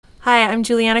Hi, I'm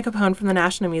Juliana Capone from the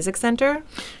National Music Center.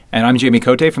 And I'm Jamie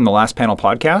Cote from the Last Panel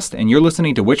Podcast, and you're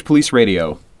listening to Witch Police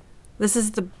Radio. This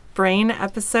is the Brain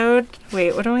episode.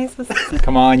 Wait, what am I supposed to say?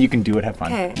 Come on, you can do it. Have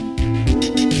fun. Okay. We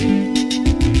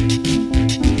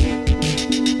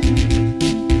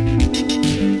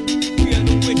are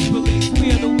the Witch Police,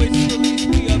 we are the Witch Police,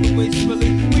 we are the Witch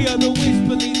Police, we are the Witch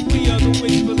Police, we are the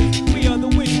Witch Police, we are the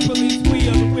Witch Police, we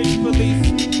are the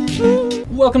Witch Police.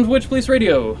 Welcome to Witch Police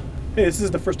Radio. Hey, this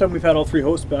is the first time we've had all three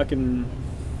hosts back in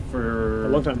For a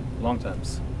long time. Long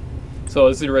times. So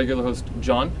this is your regular host,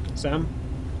 John. Sam?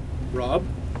 Rob?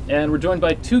 And we're joined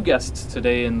by two guests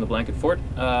today in the Blanket Fort.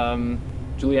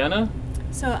 Juliana.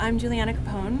 So I'm Juliana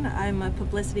Capone. I'm a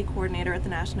publicity coordinator at the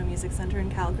National Music Center in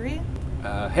Calgary.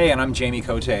 Hey, and I'm Jamie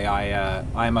Cote.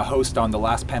 I'm a host on the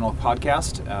Last Panel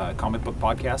Podcast, comic book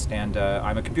podcast, and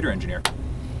I'm a computer engineer.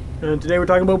 And today we're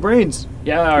talking about brains.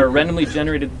 Yeah, our randomly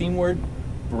generated theme word,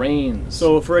 brains.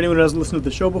 So for anyone who hasn't listened to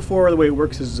the show before, the way it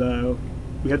works is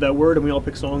we have that word and we all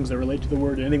pick songs that relate to the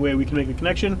word in any way we can make a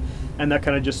connection, and that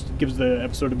kind of just gives the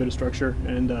episode a bit of structure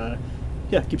and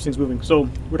keeps things moving. So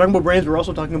we're talking about brains, we're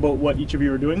also talking about what each of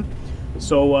you are doing.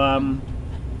 So I don't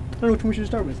know which one we should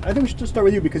start with. I think we should just start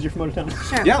with you because you're from out of town.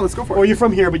 Sure. Yeah, let's go for Or it. you're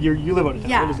from here, but you live out of town.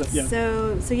 Yeah. What is that?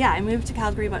 So I moved to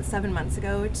Calgary about 7 months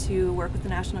ago to work with the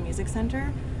National Music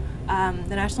Center.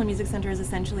 The National Music Center is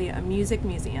essentially a music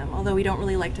museum, although we don't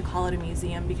really like to call it a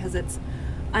museum because it's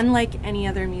unlike any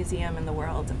other museum in the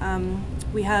world.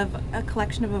 We have a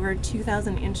collection of over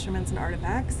 2,000 instruments and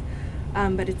artifacts,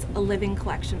 but it's a living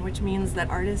collection, which means that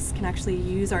artists can actually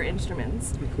use our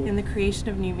instruments Cool. in the creation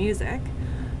of new music.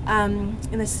 In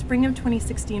the spring of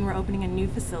 2016, we're opening a new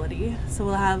facility, so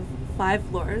we'll have 5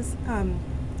 floors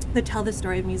that tell the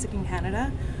story of music in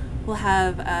Canada. We'll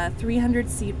have a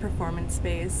 300-seat performance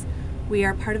space. We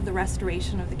are part of the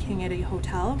restoration of the King Eddie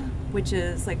Hotel, which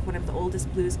is like one of the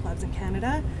oldest blues clubs in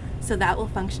Canada. So that will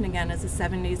function again as a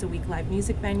 7 days a week live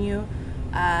music venue.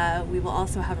 We will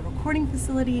also have a recording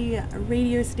facility, a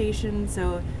radio station.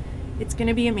 So it's going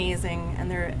to be amazing. And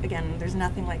there's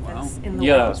nothing like this in the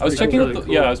Yeah, world. I was checking really out.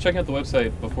 cool. I was checking out the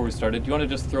website before we started. Do you want to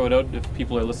just throw it out if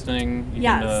people are listening? You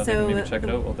Yeah, can, they so can maybe check it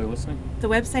out while they're listening. The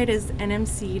website is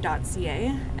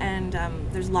nmc.ca, and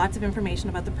there's lots of information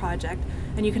about the project,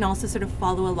 and you can also sort of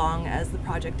follow along as the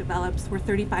project develops. We're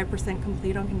 35%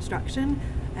 complete on construction,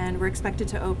 and we're expected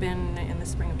to open in the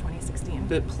spring of 2016.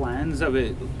 The plans of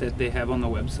it that they have on the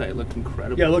website look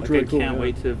incredible. Yeah, it looked really I cool, can't yeah.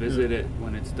 wait to visit it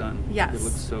when it's done. Yes. It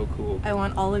looks so cool. I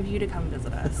want all of you to come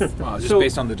visit us. Wow, just So-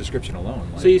 based on the description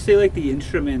alone. So you say like the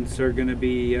instruments are going to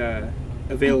be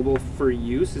available for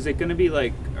use. Is it going to be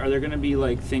like, are there going to be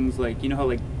like things like, you know how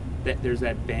like that there's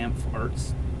that Banff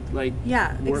Arts like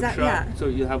Yeah, workshop? yeah. So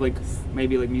you have like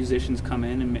maybe like musicians come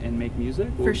in and make music?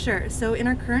 For sure. So in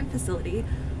our current facility,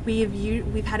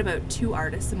 we've had about 2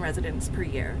 artists in residence per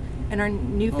year. In our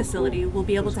new facility, we'll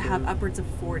be able to have upwards of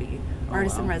 40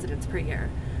 artists in wow. residence per year.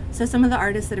 So some of the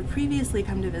artists that have previously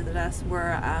come to visit us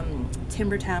were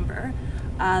Timber Timbre.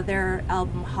 Their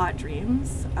album Hot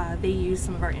Dreams, they used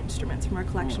some of our instruments from our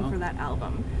collection for that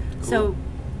album. So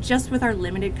just with our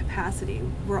limited capacity,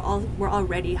 we're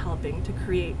already helping to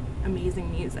create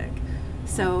amazing music.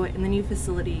 So in the new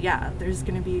facility, there's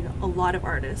going to be a lot of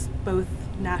artists, both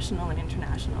national and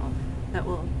international, that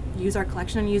will use our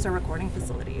collection and use our recording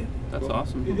facility. That's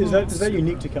awesome. Is that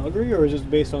unique to Calgary, or is it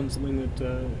based on something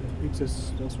that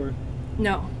exists elsewhere?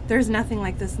 No, there's nothing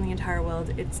like this in the entire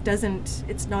world.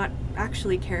 It's not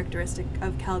actually characteristic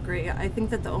of Calgary. I think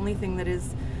that the only thing that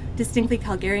is distinctly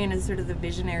Calgarian is sort of the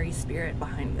visionary spirit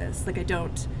behind this. Like, I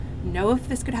don't know if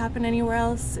this could happen anywhere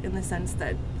else, in the sense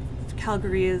that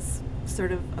Calgary is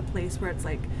sort of a place where it's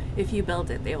like, if you build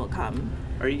it, they will come.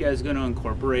 Are you guys going to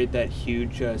incorporate that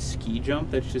huge ski jump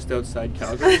that's just outside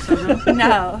Calgary somehow?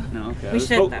 No. No, okay. We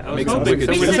should, though. I was Makes hoping wicked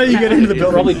somebody- That's how you get into the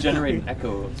It'll building. probably generate an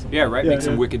echo of some Yeah, right. Yeah, Make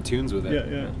some yeah. wicked tunes with it.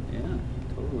 Yeah. Yeah,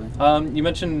 totally. You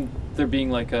mentioned there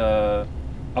being like a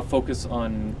focus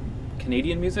on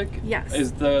Canadian music.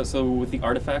 Yes. So with the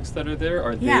artifacts that are there,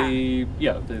 are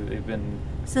Yeah. they've been.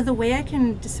 So the way I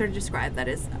can sort of describe that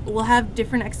is, we'll have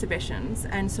different exhibitions,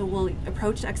 and so we'll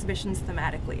approach exhibitions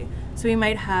thematically. So we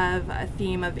might have a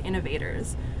theme of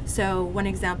innovators. So one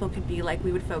example could be like,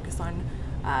 we would focus on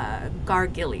Gar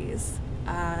Gillies,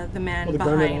 the man the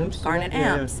Garnet behind amps? Garnet Yeah,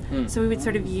 yeah. amps. So we would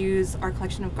sort of use our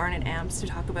collection of Garnet amps to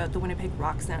talk about the Winnipeg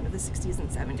rock sound of the 60s and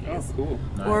 70s. Oh,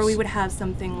 cool. Or we Nice. would have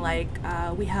something like,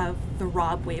 we have the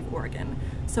Rob Wave organ.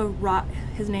 So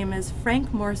his name is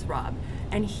Frank Morse Rob,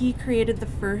 and he created the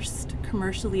first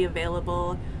commercially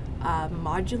available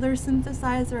modular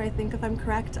synthesizer, I think, if I'm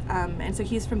correct. And so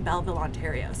he's from Belleville,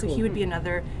 Ontario. So he would be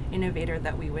another innovator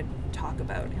that we would talk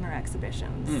about in our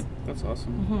exhibitions. That's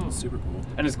awesome. Super cool.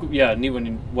 And it's neat when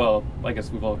you, well, I guess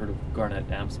we've all heard of Garnet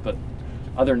amps, but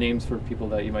other names for people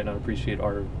that you might not appreciate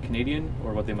are Canadian,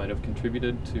 or what they might have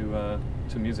contributed to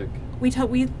music. We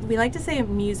like to say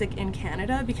music in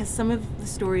Canada because some of the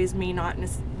stories may not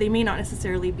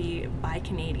necessarily be by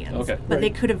Canadians, Okay. but they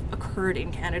Right. could have occurred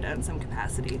in Canada in some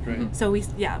capacity. Right. So we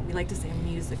like to say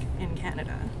music in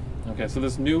Canada. Okay, so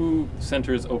this new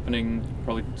center is opening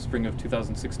probably spring of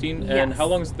 2016. And Yes. how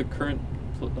long is the current,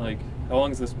 how long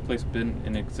has this place been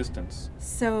in existence?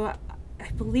 So I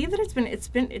believe that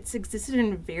it's existed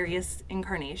in various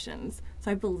incarnations.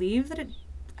 So I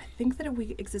think that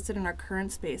we existed in our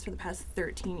current space for the past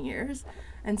 13 years.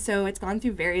 And so it's gone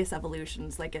through various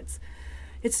evolutions. Like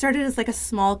it started as like a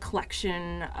small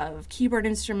collection of keyboard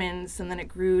instruments, and then it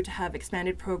grew to have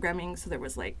expanded programming. So there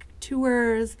was like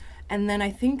tours. And then I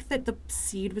think that the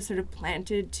seed was sort of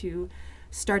planted to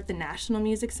start the National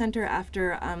Music Center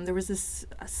after there was this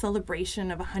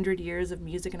celebration of 100 years of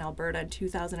music in Alberta in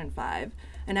 2005.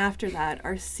 And after that,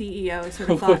 our CEO sort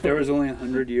of thought, There was only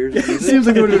 100 years of It music. seems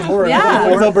like it would have been more. Yeah. How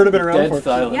long has Alberta been around Dead for?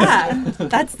 silence.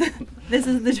 yeah, this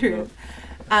is the truth.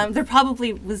 There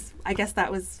probably was, I guess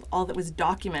that was all that was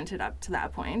documented up to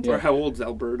that point. Or how old's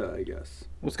Alberta, I guess.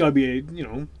 Well, it's got to be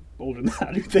older than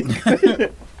that. You think?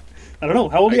 I don't know.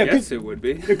 How old? I Yeah, guess it would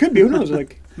be. it could be. Who knows?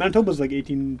 Like Manitoba's like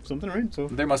 18 something, right? So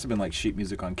There must have been like sheet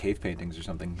music on cave paintings or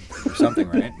something,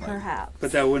 right? Like, Perhaps.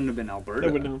 But that wouldn't have been Alberta.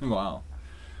 I would know. wow.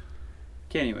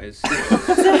 Okay, anyways.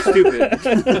 Stupid.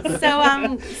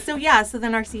 So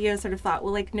then our CEO sort of thought,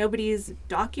 well, like nobody's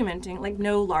documenting, like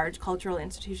no large cultural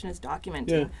institution is documenting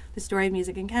Yeah. the story of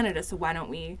music in Canada. So why don't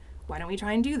we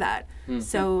try and do that?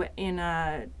 So in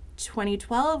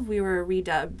 2012, we were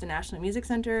redubbed the National Music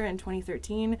Center. In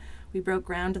 2013, we broke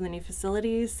ground on the new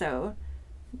facility. So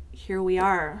here we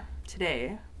are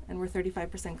today, and we're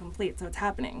 35% complete. So it's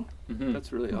happening.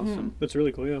 That's really awesome. that's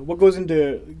really cool. Yeah. What goes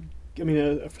into? I mean,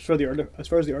 as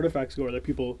far as the artifacts go, are there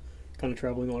people kind of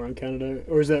traveling all around Canada,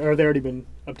 or are they already been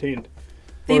obtained?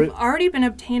 They've Or- already been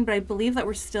obtained, but I believe that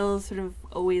we're still sort of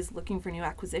always looking for new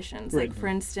acquisitions. Right. Like, for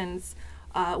instance,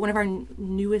 one of our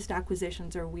newest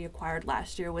acquisitions, or we acquired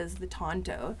last year, was the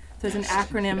Tonto. So it's an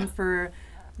acronym for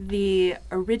the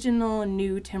Original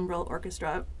New Timbral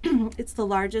Orchestra. It's the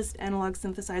largest analog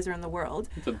synthesizer in the world.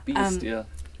 It's a beast, yeah.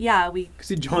 Yeah, we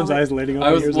See John's call it- eyes lighting up. I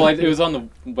when was he hears well. that. It was on the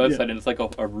website, Yeah. and it's like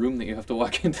a room that you have to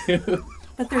walk into.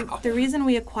 But the reason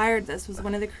we acquired this was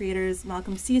one of the creators,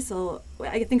 Malcolm Cecil,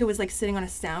 I think it was like sitting on a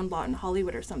sound lot in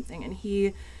Hollywood or something, and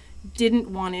he didn't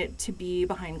want it to be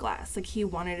behind glass. Like, he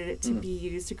wanted it to be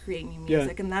used to create new Yeah.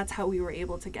 music, and that's how we were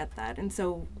able to get that. And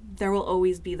so there will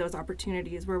always be those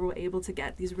opportunities where we're able to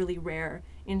get these really rare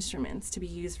instruments to be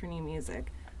used for new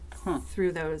music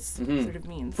through those sort of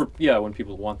means. When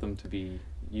people want them to be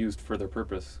used for their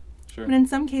purpose. Sure. But in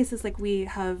some cases, like, we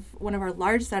have one of our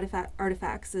largest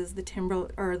artifacts is the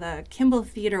the Kimball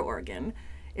Theater organ.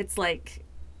 It's like,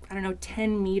 I don't know,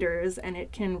 10 meters, and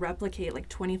it can replicate like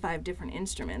 25 different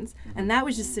instruments. And that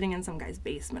was just sitting in some guy's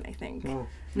basement, I think. Wow.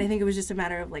 And I think it was just a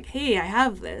matter of like, hey, I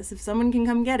have this. If someone can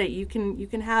come get it, you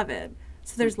can have it.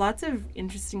 So there's lots of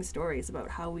interesting stories about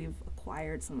how we've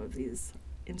acquired some of these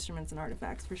instruments and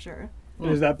artifacts, for sure. And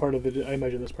is that part of it? I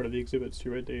imagine that's part of the exhibits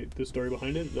too, right? The story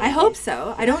behind it. I hope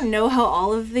so. I don't know how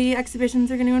all of the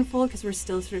exhibitions are going to unfold because we're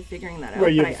still sort of figuring that out.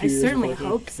 Right, you but have a I few years certainly before,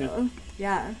 hope yeah. so.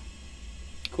 Yeah.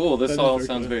 Cool. This That is all very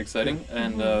sounds cool. very exciting,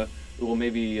 and it will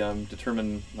maybe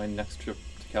determine my next trip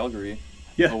to Calgary.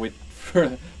 Yeah. I'll wait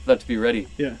for that to be ready.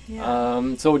 Yeah.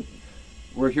 Yeah. So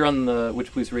we're here on the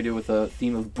Witch Police Radio with a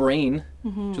theme of brain.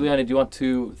 Juliana, do you want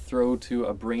to throw to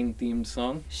a brain-themed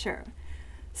song? Sure.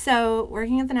 So,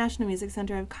 working at the National Music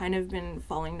Center, I've kind of been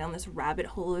falling down this rabbit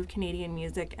hole of Canadian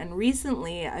music, and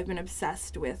recently I've been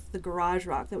obsessed with the garage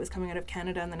rock that was coming out of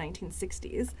Canada in the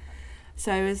 1960s.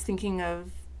 So I was thinking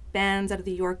of bands out of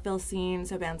the Yorkville scene,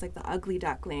 so bands like the Ugly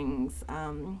Ducklings,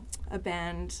 a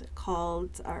band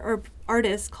called, or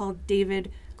artist called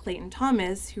David Clayton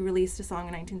Thomas, who released a song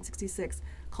in 1966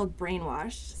 called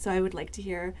Brainwashed. So I would like to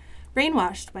hear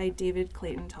Brainwashed by David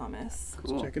Clayton Thomas.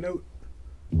 Cool. Check it out.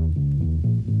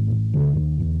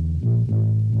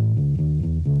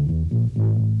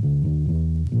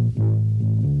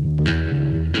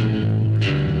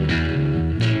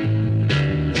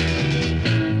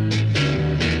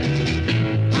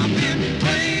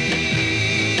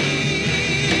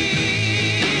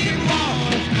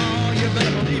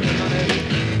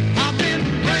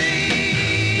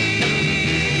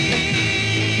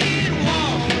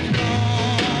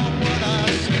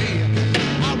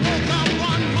 I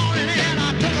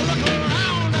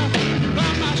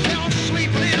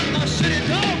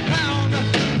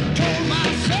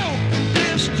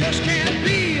just can't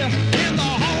be in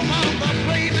the home of the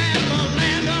brave and the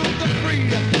land of the free.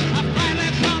 I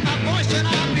finally found my voice and I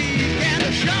began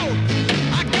to shout.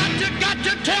 I got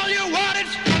to tell you what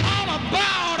it's all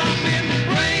about. I've been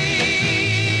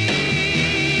brainwashed.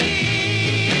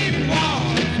 Oh,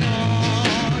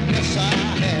 yes I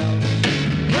have.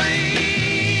 Brainwashed.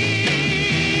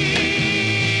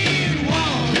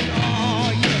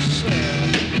 Oh, yes sir.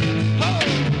 Oh.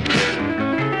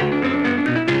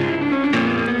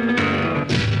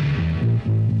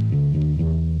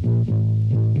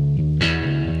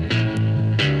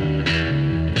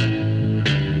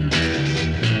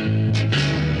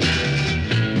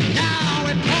 Now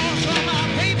it pours from my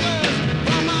papers,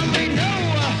 from my radio,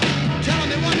 telling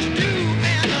me what to do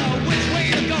and which way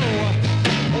to go.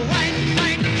 White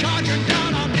knight charging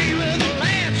down on me with a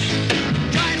lance.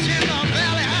 Giants in the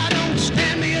valley, I don't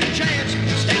stand me a chance.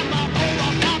 Stand up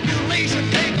overpopulation,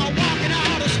 take a walk in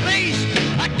outer space.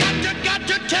 I got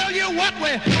to tell you what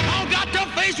we all got to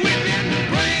face. We've been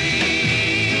brainwashed.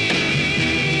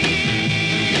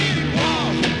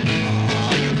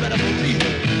 Oh, you better believe it.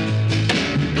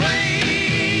 Brainwashed.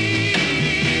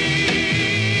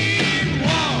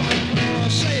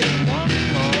 Say it one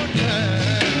more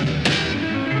time.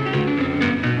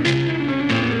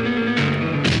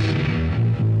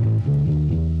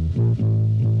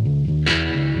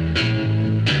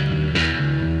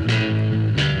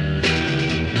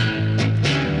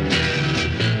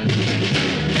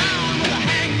 Down with a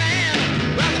hangman,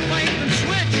 rather fight than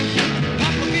switch.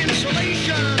 Public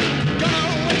insulation, don't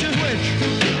know which is which.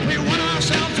 We won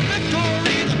ourselves a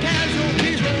victory, the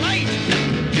casualties were light.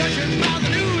 Judging by the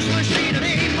news machine, it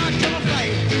ain't much of a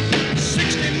fight.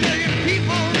 60 million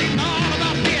people reading all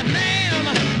about Vietnam.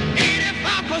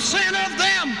 85% of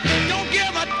them don't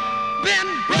give a been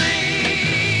brainwashed.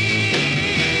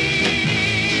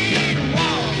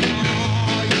 Oh,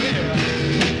 yeah.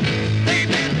 They've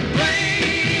been brainwashed.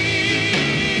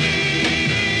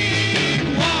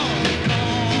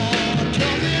 Oh,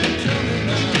 tell me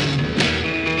now.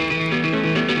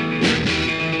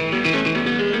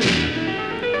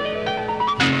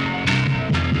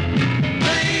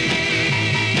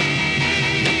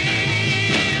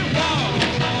 Brainwashed.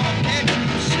 Oh, can't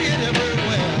you see it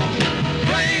everywhere?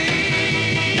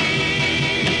 Brainwashed.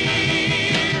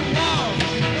 Oh,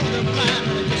 they're blind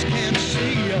and they just can't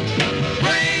see you.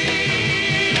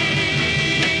 Brainwashed.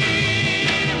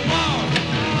 Oh,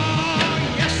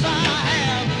 yes I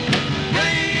have.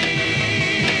 Brainwashed.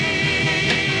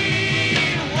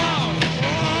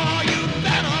 Oh, you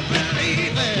better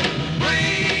believe it.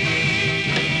 Brainwashed.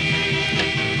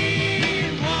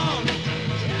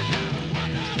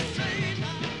 What I say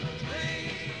now.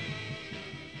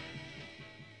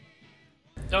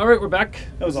 All right, we're back.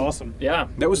 That was awesome. Yeah,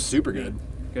 That was super good.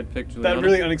 good pick, That Juliana.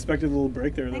 really unexpected little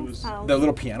break there. That Thanks, was. pal. The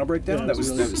little piano breakdown, Yeah, that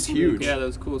was absolutely. huge. Yeah, that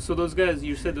was cool. So those guys,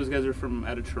 you said those guys are from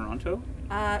out of Toronto?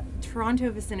 Toronto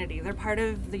vicinity. They're part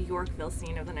of the Yorkville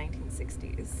scene of the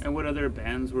 1960s. And what other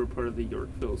bands were part of the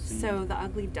Yorkville scene? So the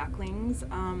Ugly Ducklings,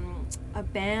 a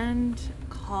band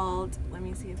called, let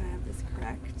me see if I have this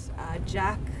correct,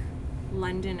 Jack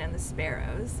London and the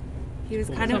Sparrows. He was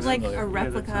Cool. kind That of sounds like familiar. a Yeah, that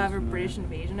replica sounds of a familiar. British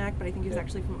invasion act, but I think he was Yeah.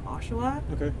 actually from Oshawa.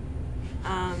 Okay.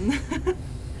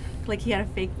 Like he had a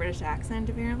fake British accent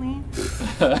apparently.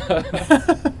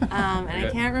 And I Okay.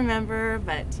 can't remember,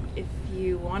 but if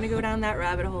you want to go down that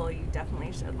rabbit hole, you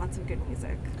definitely should. Lots of good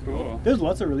music. Cool. There's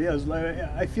lots of really.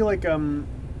 Yeah, I feel like I mean,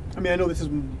 I know this is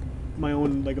my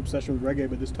own like obsession with reggae,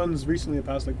 but there's tons recently, the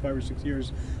past like 5 or 6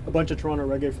 years, a bunch of Toronto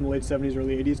reggae from the late 70s,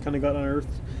 early 80s kind of got unearthed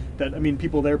that, I mean,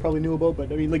 people there probably knew about,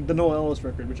 but I mean, like the Noel Ellis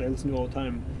record, which I listen to all the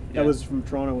time, Yeah. that was from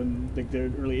Toronto in like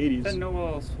the early 80s. And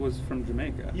Noel else was from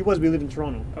Jamaica. He was, we lived in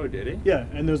Toronto. Oh, did he? Yeah,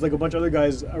 and there's like a bunch of other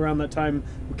guys around that time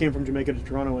who came from Jamaica to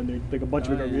Toronto, and they like a bunch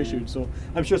of it got Oh, yeah, reissued. yeah. So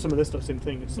I'm sure some of this stuff, same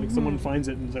thing. It's like someone finds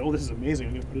it and is like, oh, this is amazing,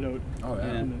 I'm gonna put it out. Oh yeah.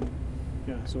 Yeah. And then,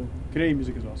 yeah, so Canadian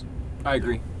music is awesome. I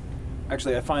agree.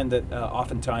 Actually, I find that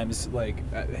oftentimes,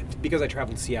 because I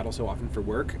travel to Seattle so often for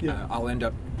work, Yeah. I'll end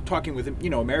up talking with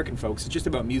American folks just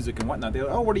about music and whatnot. They're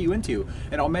like, "Oh, what are you into?"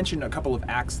 And I'll mention a couple of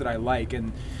acts that I like,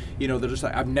 and they're just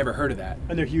like, "I've never heard of that."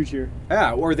 And they're huge here.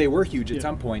 Yeah, or they were huge at Yeah.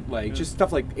 some point, Yeah. just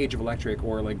stuff like Age of Electric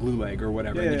or like Glue Leg or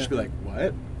whatever, Yeah, and they yeah. just be like,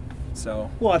 "What?" So.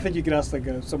 Well, I think you could ask like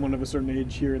someone of a certain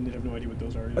age here, and they'd have no idea what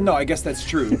those are. No, I guess that's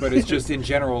true, but it's just in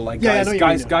general, like Yeah, I guys, know what you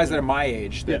guys, mean, guys yeah. that are my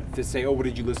age that Yeah. to say, "Oh, what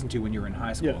did you listen to when you were in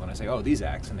high school?" Yeah. And I say, "Oh, these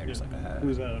acts," and they're Yeah. just like,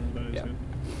 Who's that? I don't know what that is.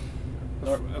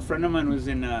 Yeah. A friend of mine was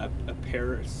in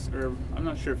Paris, or I'm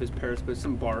not sure if it's Paris, but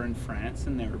some bar in France,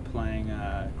 and they were playing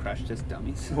Crash Test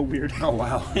Dummies. Oh, weird. "Oh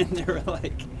wow." And they were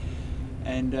like,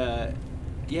 and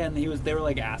yeah, and they were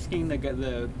like asking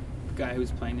the guy who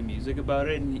was playing the music about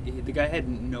it, and the guy had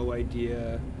no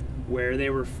idea where they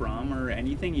were from or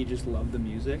anything. He just loved the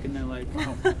music, and they're like,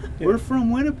 "Oh, we're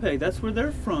from Winnipeg. That's where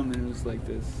they're from." And it was like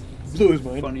this Blew his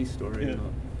mind. funny story Yeah.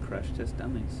 about Crash Test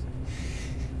Dummies.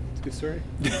 It's a good story.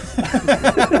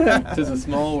 Tis a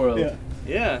small world. Yeah.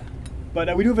 Yeah.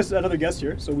 But we do have another guest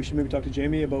here, so we should maybe talk to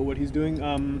Jamie about what he's doing.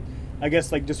 I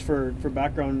guess, like, just for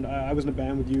background, I was in a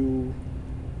band with you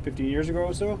 15 years ago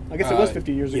or so. I guess it was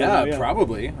 15 years ago. Yeah, now,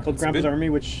 probably. Called It's Grandpa's been- Army,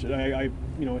 which I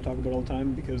talk about all the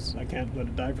time because I can't let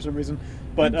it die for some reason.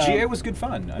 But GA was good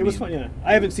fun. it was fun, yeah.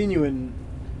 I haven't seen you in...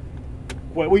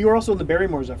 Well, you were also in the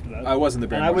Barrymores after that. I was in the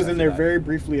And I Barrymores was in after there that. very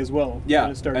briefly as well. Yeah,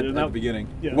 when it started. at And the that- beginning.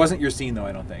 yeah. It wasn't your scene, though,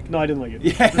 I don't think. No, I didn't like it.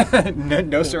 Yeah.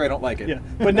 no, sir, I don't like it. Yeah.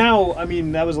 But now, I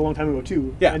mean, that was a long time ago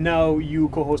too. Yeah. And now you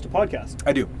co-host a podcast.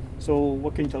 I do. So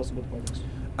what can you tell us about the podcast?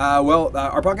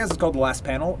 Our podcast is called The Last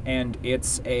Panel, and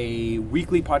it's a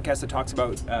weekly podcast that talks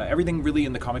about everything really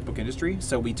in the comic book industry.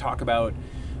 So we talk about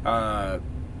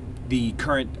the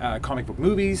current comic book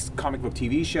movies, comic book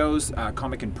TV shows,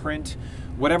 comic and print,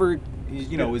 whatever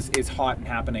is hot and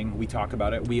happening. We talk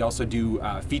about it. We also do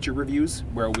feature reviews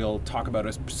where we'll talk about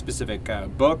a specific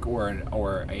book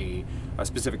or a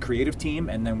specific creative team,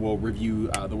 and then we'll review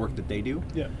the work that they do.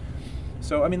 Yeah.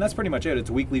 So, I mean, that's pretty much it.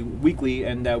 It's weekly,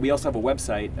 and we also have a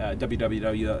website,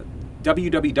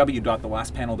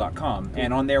 www.thelastpanel.com,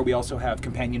 and on there we also have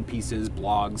companion pieces,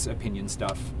 blogs, opinion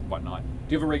stuff, whatnot.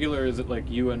 Do you have a regular? Is it like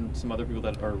you and some other people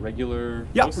that are regular?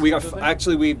 Yeah, hosts we of got the thing?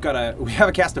 actually we have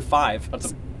a cast of 5.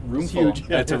 That's a room It's full. huge.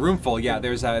 Yeah. It's a room full. Yeah,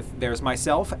 there's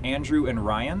myself, Andrew, and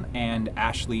Ryan, and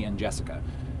Ashley and Jessica.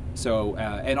 So,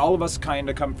 and all of us kind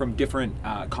of come from different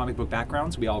comic book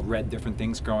backgrounds. We all read different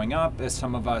things growing up.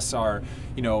 Some of us are,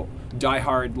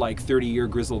 diehard, like 30-year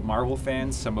grizzled Marvel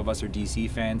fans. Some of us are DC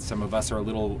fans. Some of us are a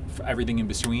little everything in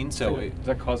between. So, Does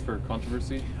that cause for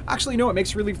controversy? actually, no, it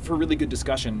makes for really good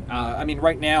discussion. I mean,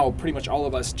 right now, pretty much all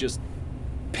of us just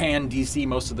pan DC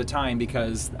most of the time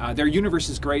because their universe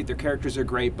is great, their characters are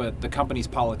great, but the company's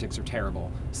politics are terrible.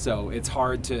 So it's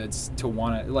hard to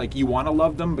want to, like, you want to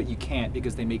love them, but you can't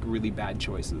because they make really bad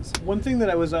choices. One thing that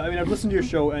I've listened to your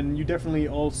show, and you definitely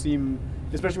all seem,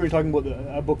 especially when you're talking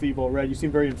about a book that you've all read, you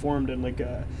seem very informed. And like,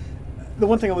 the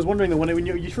one thing I was wondering, that when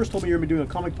you first told me you were doing a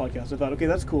comic podcast, I thought, okay,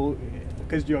 that's cool,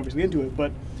 because you're obviously into it.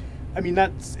 But I mean,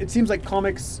 it seems like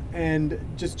comics and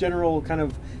just general kind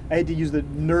of, I hate to use the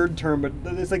nerd term, but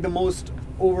it's like the most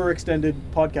overextended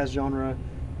podcast genre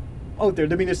out there.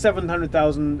 I mean, there's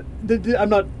 700,000. I'm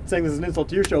not saying this is an insult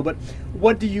to your show, but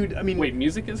what do you? I mean, Wait,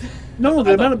 music is? no, I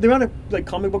the thought- amount of like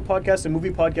comic book podcasts and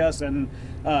movie podcasts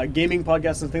and gaming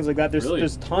podcasts and things like that. Really?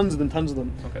 There's tons and tons of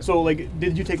them. Okay. So like,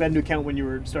 did you take that into account when you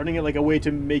were starting it, like a way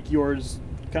to make yours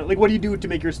kind of like, what do you do to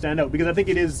make yours stand out? Because I think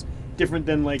it is different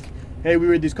than like, hey, we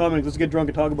read these comics, let's get drunk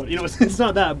and talk about it. It's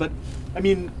not that, but I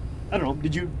mean, I don't know.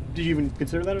 Did you even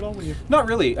consider that at all when you? Not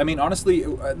really. I mean, honestly,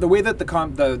 the way that the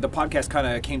podcast kind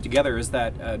of came together is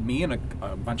that me and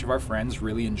a bunch of our friends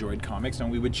really enjoyed comics, and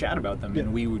we would chat about them, Yeah.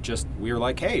 and we were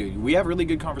like, hey, we have really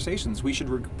good conversations. We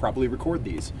should probably record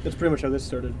these. That's pretty much how this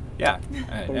started. Yeah,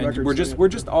 For and records, we're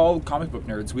just all comic book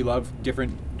nerds. We love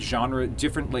different genres,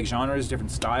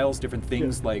 different styles, different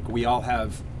things. Yeah. Like, we all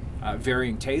have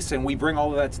varying tastes, and we bring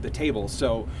all of that to the table.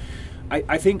 So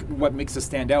I think what makes us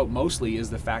stand out mostly is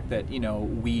the fact that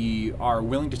we are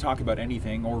willing to talk about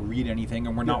anything or read anything,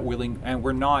 and we're not Yeah. willing, and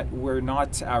we're not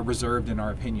reserved in our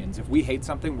opinions. If we hate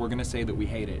something, we're going to say that we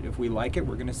hate it. If we like it,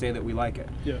 we're going to say that we like it.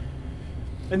 Yeah.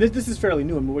 And this is fairly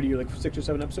new. I mean, what are you, like 6 or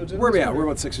 7 episodes in? We're this?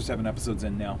 about 6 or 7 episodes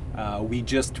in now. We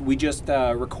just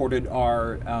recorded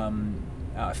our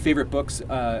favorite books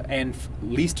and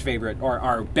least favorite, or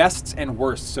our bests and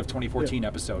worsts of 2014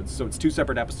 episodes. So it's 2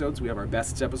 separate episodes. We have our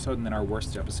bests episode and then our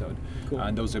worsts episode. Cool.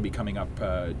 And those will be coming up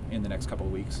in the next couple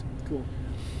of weeks. Cool.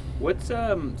 What's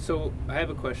so I have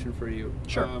a question for you.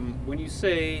 Sure. When you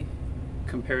say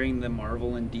comparing the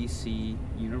Marvel and DC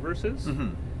universes,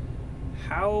 Mm-hmm.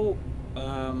 how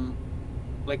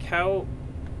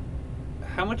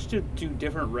how much do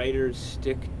different writers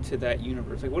stick to that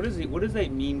universe? Like, what does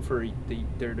that mean for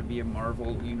there to be a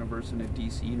Marvel universe and a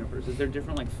DC universe? Is there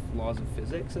different like laws of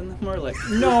physics in them, or like?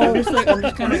 No. I'm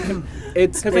just kind of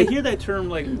It's because I hear that term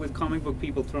like with comic book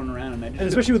people thrown around, and I just And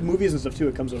especially with movies and stuff too,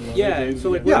 it comes out a lot. yeah. So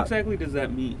like, Yeah. what exactly does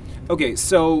that mean? Okay,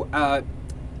 so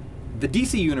the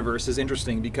DC universe is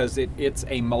interesting because it's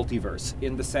a multiverse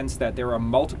in the sense that there are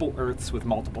multiple Earths with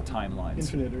multiple timelines.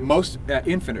 Infinite Earths.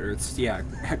 Infinite Earths, yeah.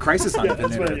 Crisis on Yeah,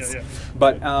 that's Infinite what- yeah, Earths. yeah.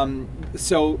 But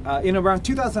so in around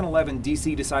 2011,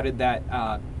 DC decided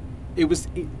that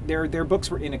their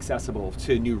books were inaccessible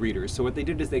to new readers. So what they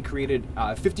did is they created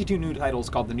 52 new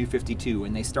titles called the New 52,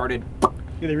 and they started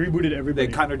Yeah, they rebooted everybody.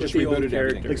 They kind of just the old rebooted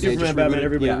everything. characters. like They Superman, just Batman, rebooted-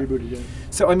 everybody yeah. rebooted. Yeah.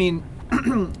 So I mean,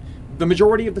 the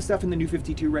majority of the stuff in the New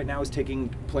 52 right now is taking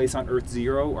place on Earth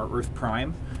Zero or Earth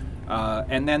Prime.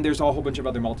 And then there's a whole bunch of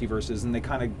other multiverses, and they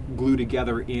kind of glue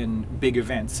together in big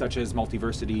events such as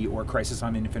Multiversity or Crisis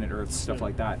on Infinite Earths, stuff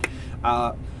like that.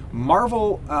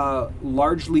 Marvel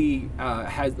largely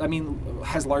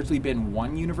has largely been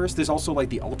one universe. There's also like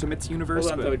the Ultimates universe.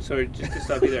 Hold on, but- sorry, just to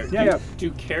stop you there. Yeah, yeah.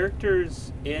 Do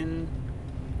characters when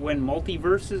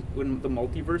the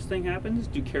multiverse thing happens,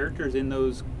 do characters in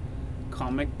those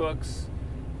comic books,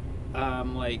 are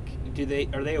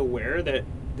they aware that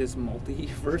this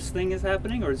multiverse thing is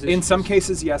happening, or is this in some just-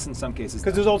 cases, yes. In some cases,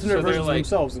 Because no. there's alternate So they're versions of like-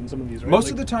 themselves in some of these, right? Most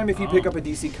Like- of the time, if you pick up a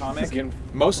DC comic, getting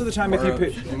most of the time if you're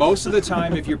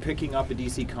far picking up a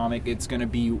DC comic, it's going to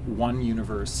be one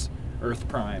universe, Earth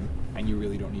Prime, and you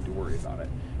really don't need to worry about it.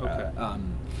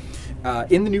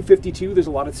 Okay. In the New 52, there's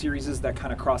a lot of series that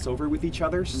kind of cross over with each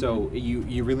other, so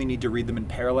you really need to read them in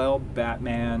parallel.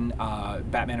 Batman,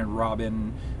 Batman and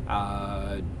Robin,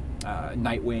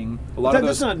 Nightwing. A lot of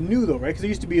That's those. not new though, right? Because it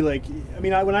used to be like, I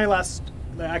mean, when I last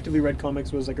actively read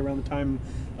comics was like around the time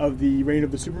of the reign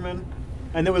of the Superman,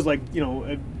 and there was like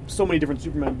so many different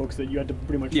Superman books that you had to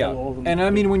pretty much Yeah, follow all of them. and I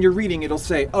mean, when you're reading, it'll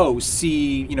say, "Oh,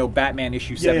 see, Batman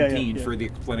issue Yeah, yeah, 17" yeah. for the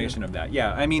explanation of that.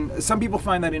 Yeah, I mean, some people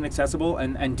find that inaccessible,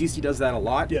 and DC does that a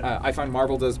lot. Yeah. I find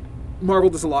Marvel does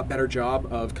a lot better job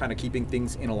of kind of keeping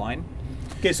things in a line.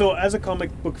 Okay, so as a comic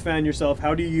book fan yourself,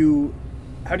 how do you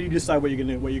decide what you're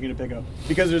gonna pick up?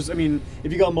 Because if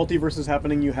you got multiverses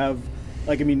happening, you have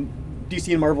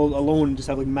DC and Marvel alone just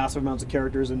have like massive amounts of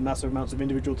characters and massive amounts of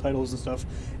individual titles and stuff.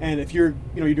 And if you're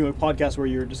doing a podcast where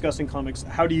you're discussing comics,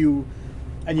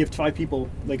 and you have 5 people,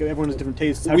 like everyone has different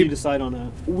tastes. How do you decide on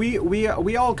a? We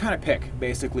all kind of pick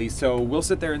basically. So we'll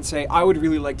sit there and say, I would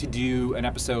really like to do an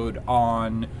episode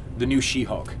on the new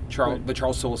She-Hulk, the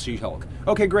Charles Soule She-Hulk.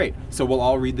 Okay, great. So we'll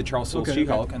all read the Charles Soule Okay,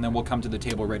 She-Hulk, okay. and then we'll come to the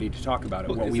table ready to talk about it,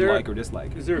 Well, what is we there- like or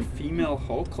dislike. Is there a female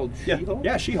Hulk called Yeah. She-Hulk?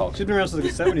 Yeah, She-Hulk. She's been around since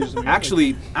like the 70s or something.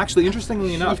 Actually,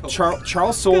 interestingly enough, Charles It's kind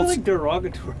of Soule's like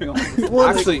derogatory.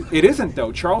 almost. actually, it isn't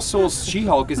though. Charles Soule's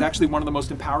She-Hulk is actually one of the most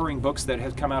empowering books that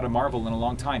has come out of Marvel in a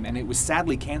long time, and it was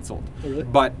sadly canceled. Oh, really?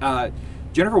 But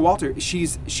Jennifer Walter,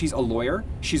 she's a lawyer.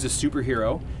 She's a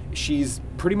superhero. She's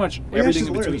pretty much yeah, everything she's in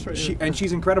a lawyer, between. that's right, yeah. And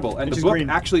she's incredible. And And the she's book green.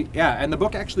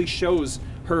 actually shows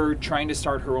her trying to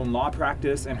start her own law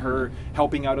practice and her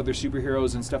helping out other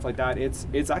superheroes and stuff like that.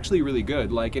 It's actually really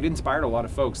good. Like, it inspired a lot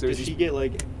of folks. There's Does she these- get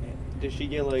like?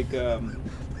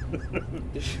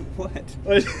 What?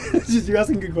 You're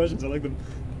asking good questions. I like them.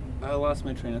 I lost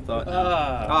my train of thought. now.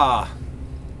 ah.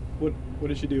 What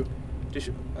did she do? Does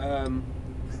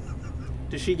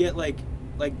she get like?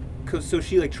 So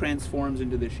she like transforms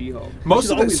into the She-Hulk. Most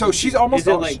She's of the, always- so she's almost is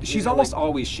it al- like- she's is it almost like-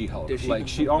 always She-Hulk. Does she- Like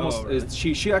she oh, almost really? is,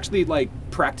 she actually like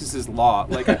practices law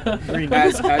like Green.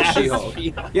 as She-Hulk.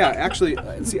 She-Hulk. Yeah, actually,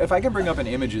 see if I can bring up an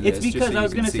image of this. It's just because so I you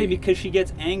was can gonna say see. because she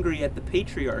gets angry at the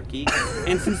patriarchy,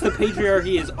 and since the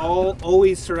patriarchy is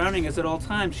always surrounding us at all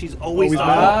times, she's always Always the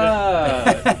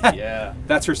mad. Yeah.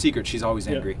 That's her secret. She's always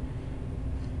Yeah. angry.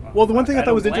 Well, the one thing I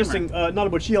thought was don't blame her. interesting, not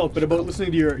about She-Hulk, but about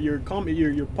listening to your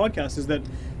podcast, is that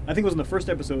I think it was in the first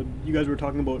episode you guys were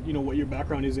talking about what your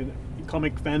background is in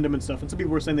comic fandom and stuff, and some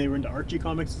people were saying they were into Archie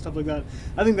comics and stuff like that.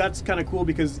 I think that's kind of cool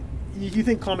because you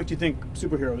think comics, you think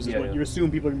superheroes is Yeah, what yeah. you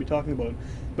assume people are gonna be talking about,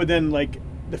 but then like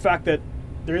the fact that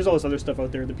there is all this other stuff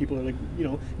out there that people are like,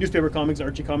 newspaper comics,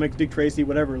 Archie comics, Dick Tracy,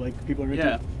 whatever, like people are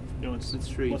into. Yeah. It's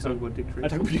true. You what's talk up? about Dick I Tracy.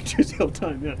 talk about Dick Tracy all the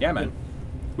time. Yeah. Yeah, man.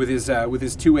 With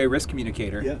his two-way wrisk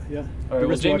communicator. Yeah, yeah. All The right, well,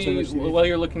 rest watch Jamie, so much TV. while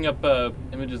you're looking up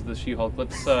images of the She-Hulk,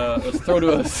 let's throw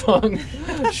to a song.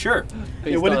 Sure.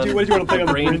 based what did you want to play on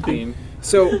the brain brain theme?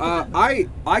 So I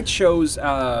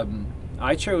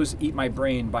chose "Eat My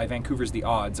Brain" by Vancouver's The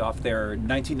Odds off their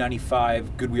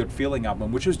 1995 Good Weird Feeling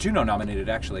album, which was Juno nominated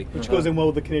actually. Which goes in well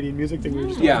with the Canadian music thing we were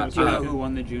just Yeah, talking Do you about. know who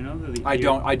won the Juno? I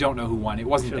don't know who won. It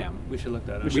wasn't them. We should look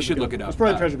that up. We should look it up. It's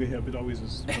probably Tragically Hip. It always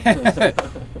is.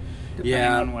 Yeah.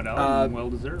 Depending on what album, well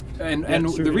deserved. And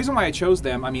That's true, the yeah. reason why I chose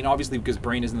them, obviously because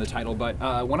Brain is in the title, but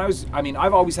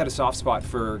I've always had a soft spot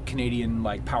for Canadian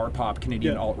like power pop,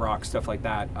 Canadian Yeah. alt rock stuff like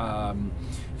that.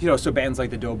 So bands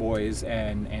like the Doughboys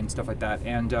and stuff like that.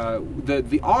 And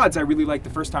the Odds I really liked the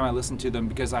first time I listened to them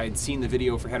because I had seen the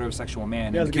video for Heterosexual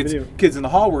Man, Yeah, and it's the a good video. kids in the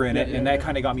hall were in it, Yeah, and yeah, that yeah.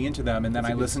 kind of got me into them. And then It's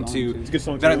a I good listened song, to too. It's a good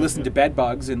song, then I too, listened yeah. to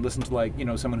Bedbugs and listened to like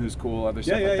someone who's cool, other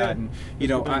stuff Yeah, like yeah, that. yeah. And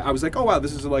That's a good I was like, oh wow,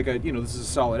 this is like this is a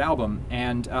solid album.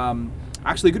 And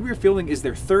Actually, Good Weird Feeling is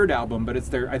their third album, but I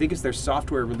think it's their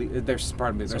sophomore release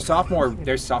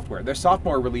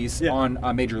Yeah. on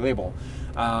a major label.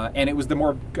 And it was the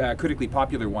more critically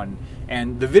popular one.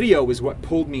 And the video was what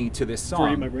pulled me to this song. For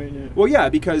You, My Brain, yeah. Well, yeah,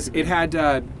 because it had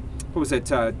what was it?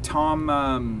 Tom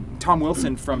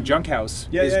Wilson from Junkhouse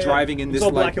is driving in It's this all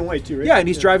like black and white too, right? Yeah, and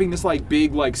he's Yeah. driving this like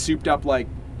big like souped up like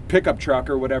pickup truck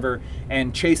or whatever,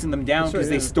 and chasing them down That's right, because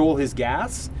they yeah. stole his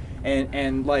gas.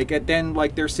 And then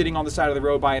they're sitting on the side of the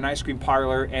road by an ice cream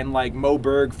parlor, and like Mo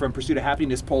Berg from Pursuit of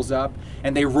Happiness pulls up,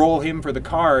 and they roll him for the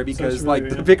car because familiar, like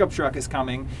the yeah. pickup truck is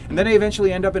coming, and then they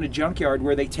eventually end up in a junkyard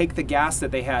where they take the gas that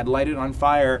they had, light it on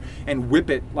fire, and whip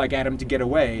it like at him to get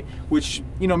away, which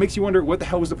makes you wonder what the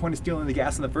hell was the point of stealing the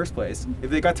gas in the first place?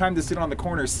 If they got time to sit on the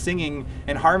corner singing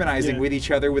and harmonizing Yeah. with each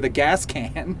other with a gas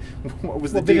can, what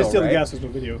was the Well, they deal? didn't steal right? the gas. There's no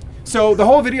video. So the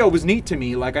whole video was neat to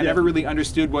me. Like I Yeah. never really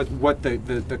understood what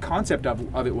the concept of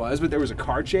it was, but there was a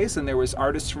car chase and there was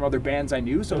artists from other bands I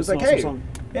knew. So it was That's like, an hey, awesome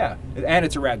yeah, and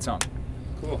it's a rad song.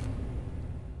 Cool.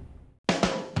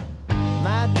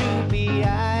 My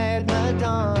droopy-eyed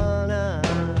Madonna,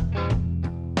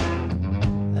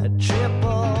 a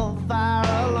triple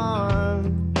fire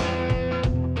alarm.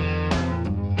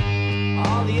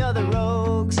 All the other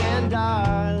rogues and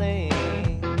darlings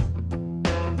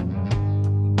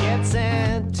get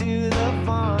sent to the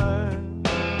farm.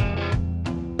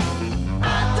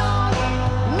 I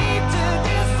don't need to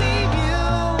deceive you,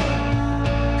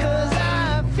 'cause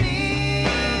I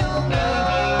feel no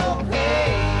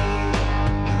pain.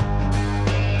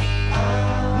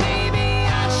 Maybe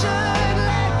I should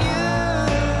let you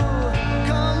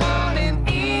come on and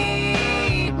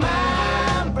eat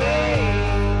my brain.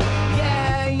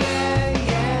 Yeah, yeah,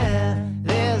 yeah.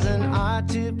 There's an art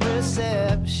to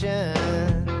perception,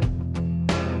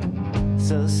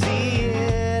 so see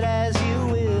it as you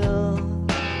will.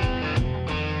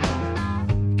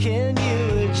 Can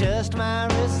you adjust my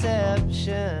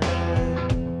reception?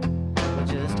 Or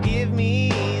just give me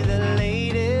the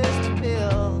latest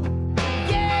pill.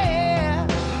 Yeah,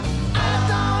 I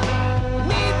don't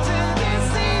need to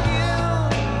deceive you,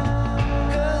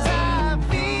 'cause I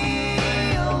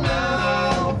feel no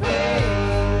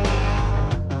pain.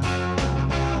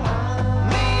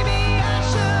 Maybe I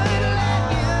should let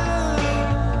you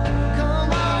come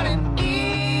on and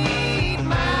eat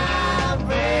my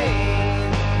brain.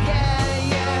 Yeah,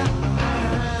 yeah.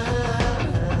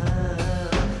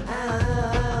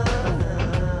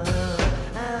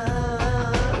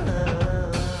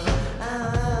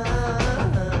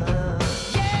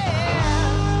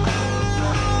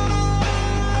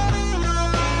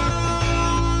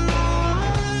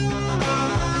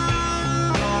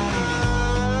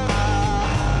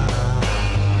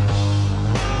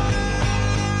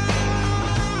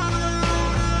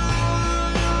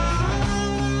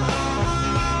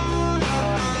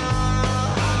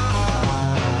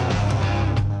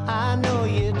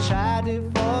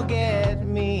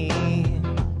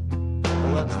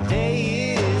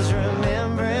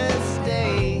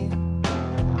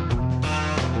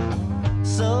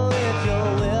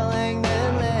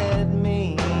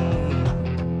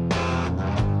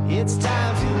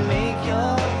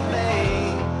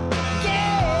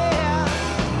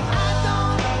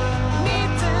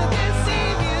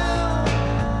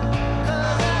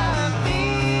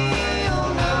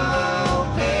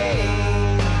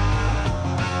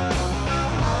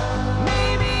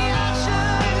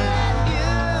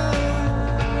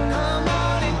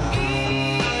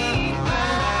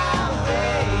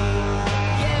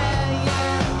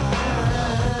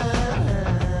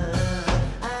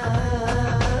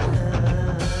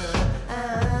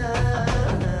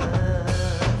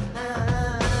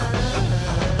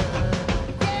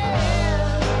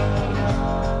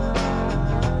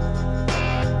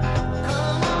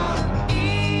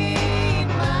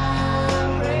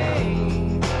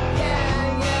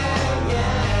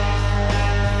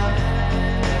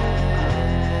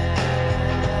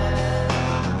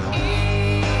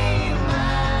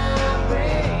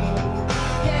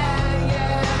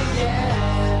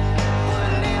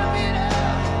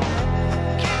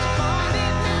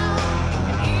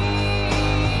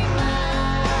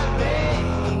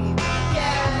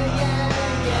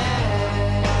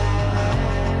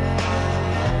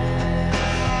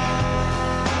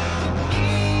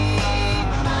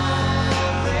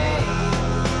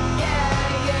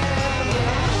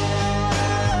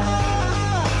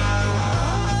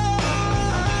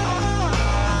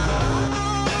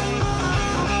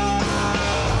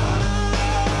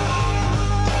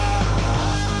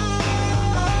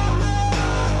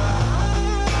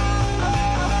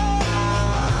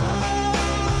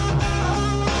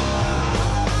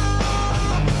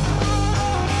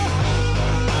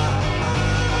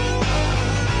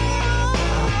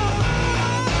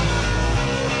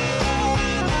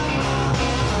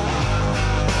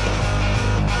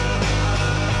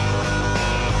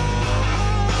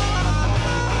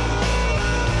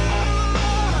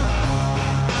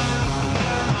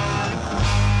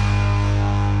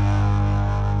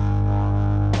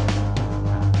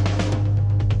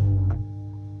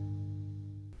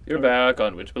 back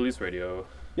on Witch Police Radio.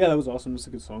 Yeah, that was awesome. It's a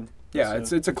good song. Yeah,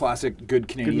 it's a classic, good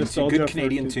Canadian, nostalgia good for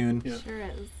Canadian it, tune. yeah. Sure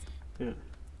is. Yeah.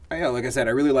 Yeah, like I said,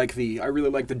 I really like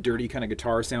the dirty kind of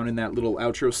guitar sound in that little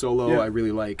outro solo. Yeah. I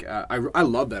really like. I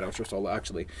love that outro solo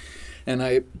actually, and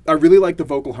I really like the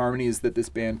vocal harmonies that this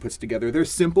band puts together. They're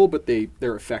simple, but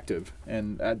they're effective,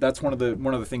 and that's one of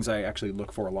the things I actually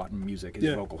look for a lot in music is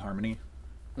Yeah. vocal harmony.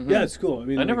 Yeah, it's cool. I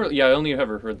mean, I like, only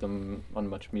ever heard them on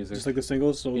much music. just like the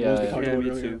singles. So Yeah, those we yeah. talked Yeah, about me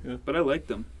earlier, too. yeah. But I like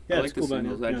them. Yeah, I it's like the cool band,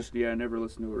 singles. yeah. I never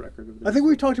listened to a record of theirs. I think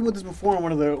we talked about this before on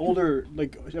one of the older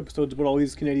like episodes about all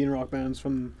these Canadian rock bands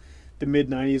from the mid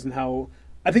 '90s and how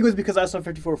I think it was because I saw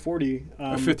 5440.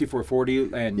 5440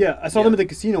 and Yeah, I saw them at the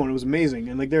casino and it was amazing.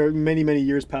 And like they're many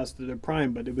years past their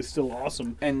prime, but it was still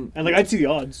awesome. and like I'd see the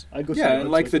odds. I'd go see the yeah, odds.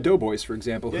 and like the Doughboys, for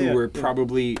example, who Yeah, were yeah.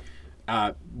 probably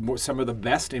some of the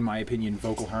best, in my opinion,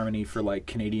 vocal harmony for like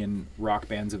Canadian rock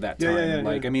bands of that Yeah, time. yeah, yeah,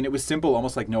 like, yeah. I mean, it was simple,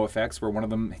 almost like No Effects, where one of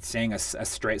them sang a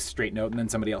straight note and then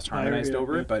somebody else harmonized yeah,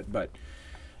 over yeah. it. But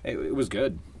it was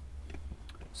good.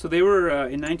 So they were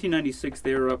in 1996.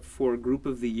 They were up for Group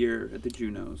of the Year at the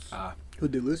Junos.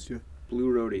 Who'd they lose to? Blue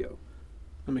Rodeo,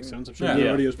 That makes sense. I'm sure Yeah. the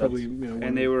Yeah, radio's that's- probably one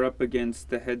and they of- were up against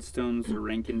the Headstones, the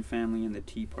Rankin Family, and the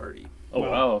Tea Party. Oh Wow.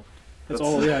 wow. That's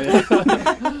all.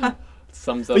 Yeah.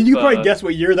 Sums up. But you could probably guess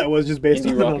what year that was just based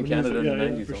indie on the rock in Canada in the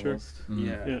yeah, 90s for sure. almost.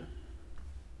 Yeah. Yeah.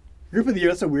 Group of the Year.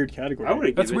 That's a weird category. I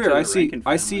would That's give it weird. to I the see. Rankin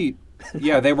I Family. see.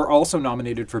 Yeah, they were also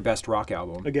nominated for Best Rock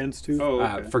Album Against two. Oh,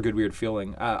 okay. for Good Weird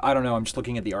Feeling. I don't know. I'm just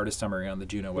looking at the artist summary on the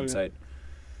Juno yeah. website.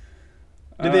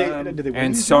 Did they win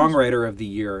And these awards? Songwriter of the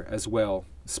Year as well,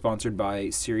 sponsored by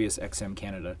Sirius XM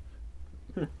Canada.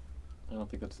 I don't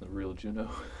think that's the real Juno.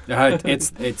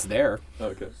 It's there.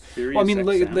 Okay. Sirius Well, I mean,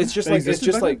 like, XM. it's just That like it's existed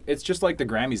just back like it's just like the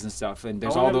Grammys and stuff, and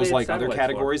there's How all long have those they like had other satellites for?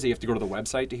 categories that you have to go to the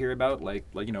website to hear about, like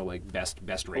you know, like best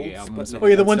reggae album and stuff. Oh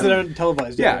yeah, the like ones that So- aren't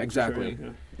televised. Yeah, for exactly. sure,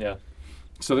 yeah. Yeah.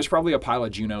 So there's probably a pile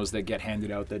of Junos that get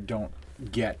handed out that don't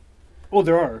get. Oh,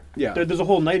 there are. Yeah. There's a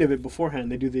whole night of it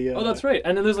beforehand. They do the. Oh, that's right.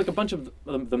 And then there's like a bunch of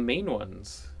the main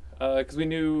ones. Because we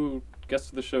knew guest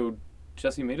of the show,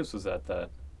 Jesse Matus was at that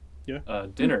Yeah.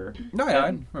 dinner. No, yeah, I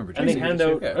And- remember. And they Jesse hand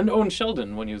Matus, out. yeah. And Owen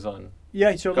Sheldon when he was on.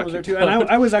 Yeah, Sheldon was there Got too, kicked and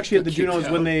I was actually at the Got kicked Junos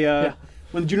out. when they Yeah.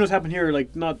 when the Junos happened here,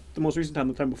 like not the most recent time,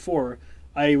 the time before.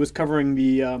 I was covering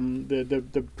the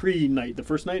pre-night, the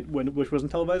first night which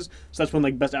wasn't televised. So that's when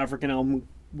like best African album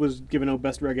was given out,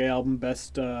 best reggae album,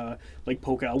 best like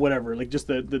polka, whatever, like just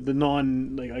the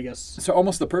non like I guess. So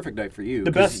almost the perfect night for you.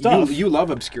 The 'cause best stuff. You love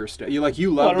obscure stuff. You I love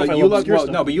don't know if I you love love obscure well,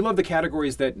 stuff. no, but you love the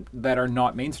categories that are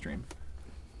not mainstream.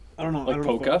 I don't know. I Like don't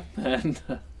know if polka.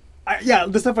 And yeah,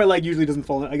 the stuff I like usually doesn't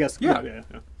fall in. I guess. Yeah. Yeah.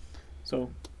 So.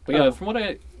 But yeah, from what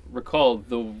I recall,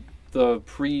 the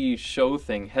pre-show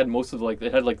thing had most of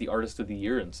it had like the artist of the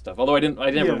year and stuff. Although I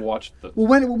never Yeah. watched the. Well,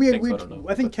 when we thing, so I don't know,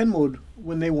 I think but- Ken Mode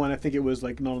when they won, I think it was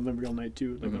like not on the real night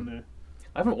too. Like on the.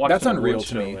 I haven't watched. That's an unreal award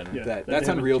to show me. in- Yeah. That's They haven't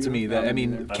unreal to do me. it. That I I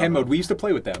mean, don't Ken know. Mode. We used to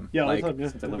play with them. Yeah, all the like time, yeah.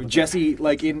 Since I live with Jesse,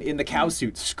 like in the cow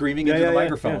suit, screaming into the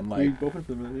microphone, Yeah. like, We opened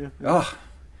for them. Yeah. oh,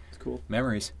 It's cool.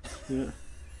 memories. Yeah.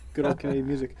 Good old Canadian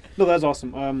music. No, that's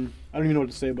awesome. I don't even know what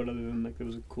to say about it other than like it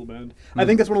was a cool band. I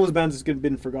think that's one of those bands that's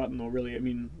been forgotten though. Really, I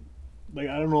mean, like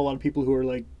I don't know a lot of people who are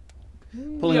like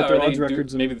pulling Yeah, up their or they odds do-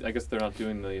 records. And, Maybe I guess they're not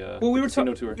doing the. Well, we the were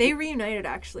casino tour. They reunited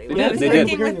actually. They When I did. was They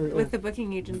did. working Yeah. with the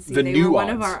booking agency, The they New were one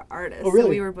of Odds. our artists. Oh, really? So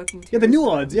we were booking yeah, the tours new for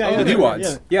odds. them. Yeah, Oh, yeah, The new yeah,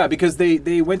 odds. Yeah, because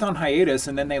they went on hiatus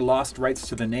and then they lost rights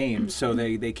to the name, so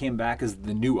they came back as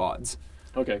the new odds.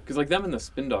 Okay, because like them and the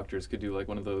Spin Doctors could do like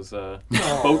one of those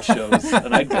boat shows,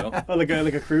 and I'd go. Oh, like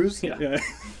a cruise. Yeah.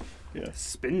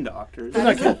 Spin Doctors.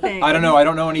 That's the thing. I don't know. I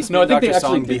don't know any Spin I think they Doctor actually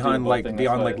song did do behind the like boat thing,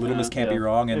 beyond that's like why- Little Miss Can't Be yeah.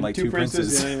 Wrong and like Two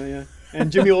Princes. Yeah. And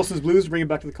Jimmy Olsen's Blues, bring it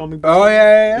back to the comic book. Oh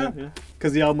yeah.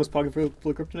 Because the album was Pocket Full of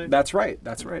Kryptonite. That's right.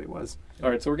 That's right. It was. All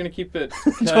right, so we're gonna keep it.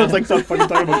 John's like, stop fucking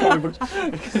talking about comic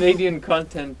books. Canadian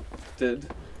content.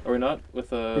 Are we not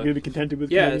with We're gonna be contented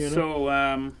with Yeah, Canadian, so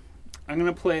I'm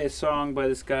gonna play a song by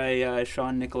this guy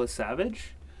Sean Nicholas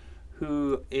Savage,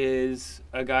 who is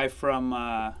a guy from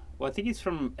I think he's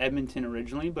from Edmonton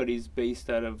originally, but he's based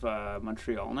out of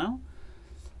Montreal now.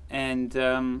 And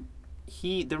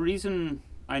the reason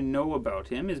I know about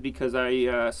him is because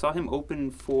I saw him open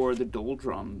for the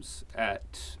Doldrums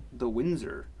at the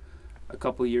Windsor a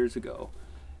couple years ago,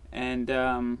 and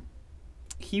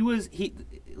he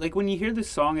like when you hear this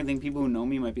song, I think people who know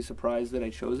me might be surprised that I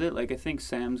chose it. Like I think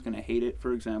Sam's gonna hate it,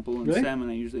 for example, and Really? Sam and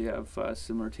I usually have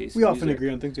similar tastes. We in often music. agree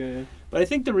on things, yeah. But I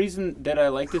think the reason that I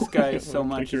like this guy so I'm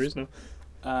much curious is,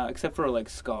 now. except for like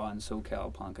ska and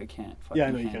SoCal punk, I can't fucking Yeah,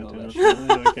 I know you handle can't. that Yeah, shit. I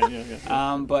know you can't,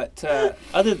 yeah. But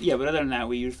other than that,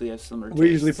 we usually have similar tastes. We're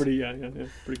usually pretty, yeah,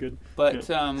 pretty good. But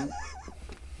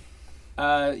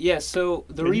Yeah. So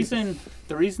the reason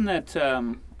that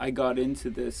I got into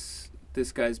this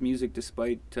guy's music,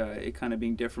 despite it kind of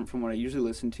being different from what I usually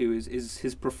listen to, is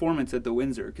his performance at the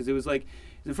Windsor, because it was like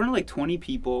in front of like 20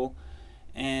 people,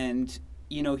 and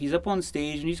he's up on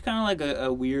stage and he's kind of like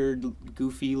a weird,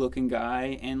 goofy looking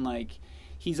guy, and like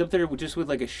he's up there just with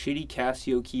like a shitty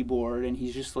Casio keyboard, and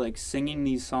he's just like singing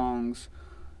these songs,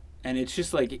 and it's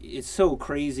just like it's so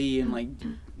crazy and like.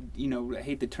 I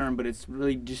hate the term, but it's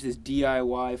really just this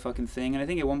DIY fucking thing. And I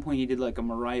think at one point he did like a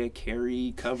Mariah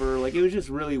Carey cover. Like, it was just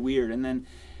really weird. And then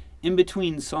in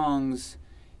between songs,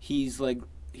 he's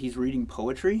reading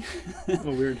poetry.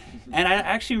 Oh, weird. And I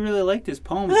actually really liked his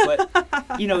poems, but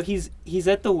he's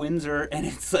at the Windsor, and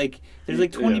it's like there's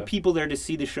like 20 people there to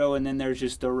see the show, and then there's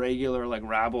just a regular like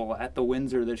rabble at the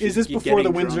Windsor. That's Is just this before the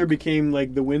getting Windsor drunk. became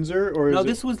like the Windsor, or No, is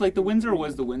this was like the Windsor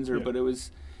was the Windsor, Yeah. but it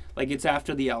was like it's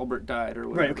after the Albert died or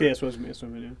whatever. right? Okay, that's what I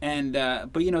mean. Yeah.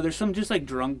 And but there's some just like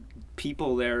drunk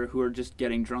people there who are just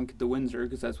getting drunk at the Windsor,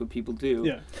 because that's what people do.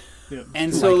 Yeah, yeah.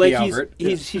 And Like so the like Albert.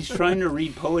 he's trying to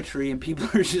read poetry, and people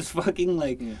are just fucking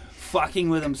like fucking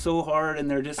with him so hard,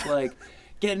 and they're just like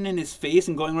getting in his face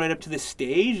and going right up to the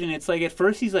stage. And it's like at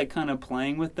first he's like kind of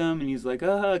playing with them, and he's like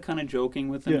kind of joking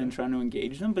with them Yeah. and trying to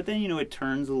engage them, but then it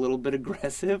turns a little bit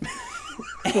aggressive.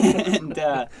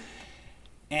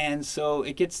 And so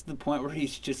it gets to the point where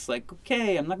he's just like,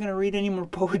 okay, I'm not going to read any more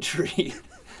poetry.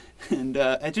 And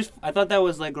I thought that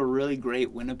was like a really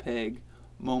great Winnipeg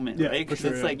moment, Yeah, right? for Because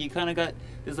sure, it's yeah. like you kind of got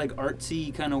this like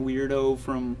artsy kind of weirdo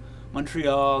from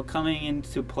Montreal coming in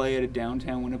to play at a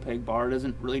downtown Winnipeg bar,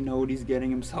 doesn't really know what he's getting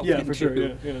himself Yeah, into. for sure.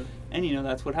 Yeah. And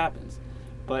that's what happens.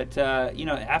 But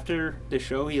after the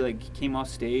show, he like came off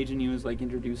stage and he was like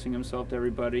introducing himself to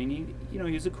everybody, and he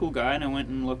was a cool guy. And I went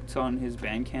and looked on his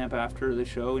Bandcamp after the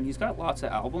show, and he's got lots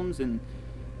of albums, and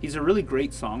he's a really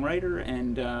great songwriter.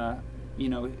 And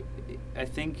I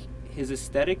think his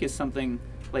aesthetic is something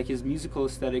like his musical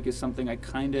aesthetic is something I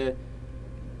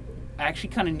actually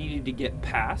kind of needed to get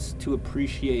past to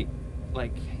appreciate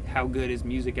like how good his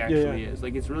music actually is.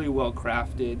 Like, it's really well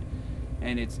crafted.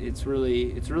 And it's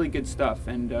really good stuff.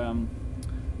 And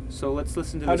so let's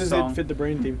listen to How this does song. it fit the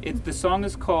brain theme? The song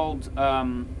is called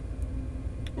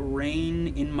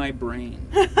 "Rain in My Brain."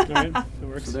 All right, that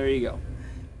works. So there you go.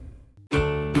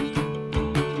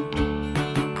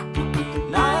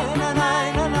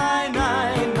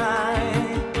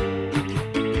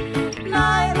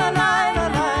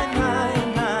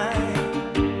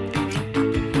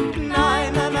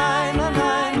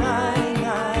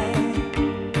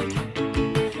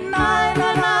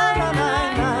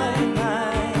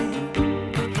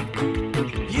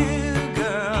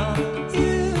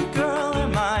 You girl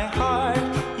in my heart,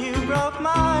 you broke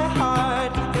my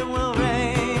heart. It will rain.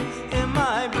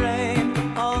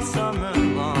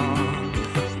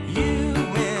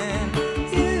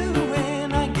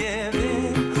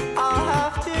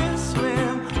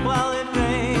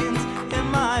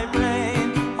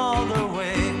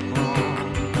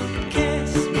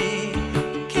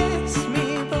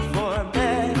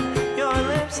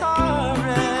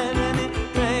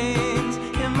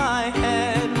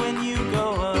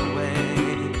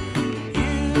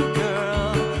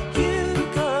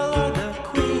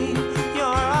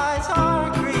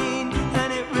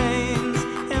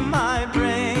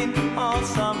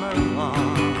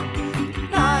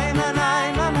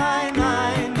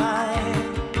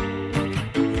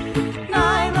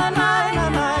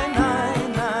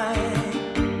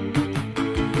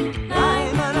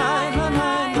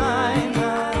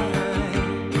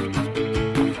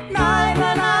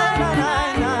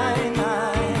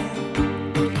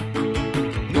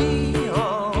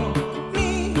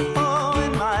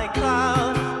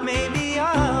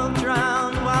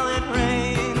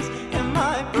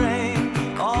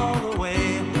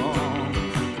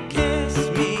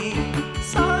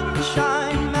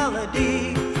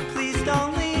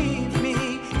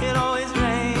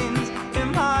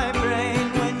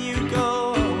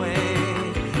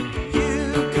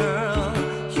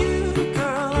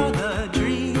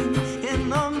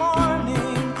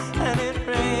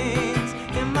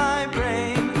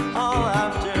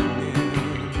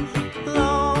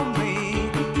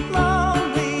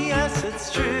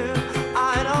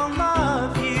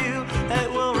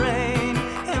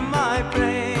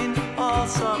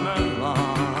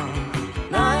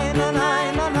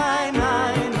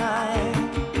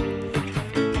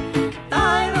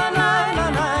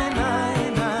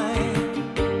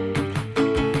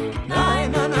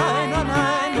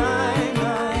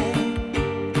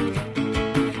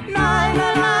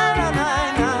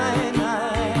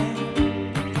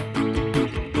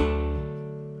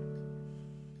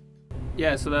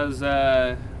 Yeah, so that was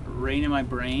Rain in My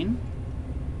Brain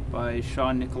by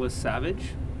Sean Nicholas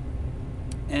Savage.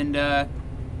 And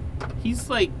he's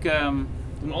like, An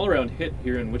all-around hit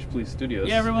here in Witch Police Studios.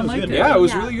 yeah, everyone That was liked good. it. Yeah, it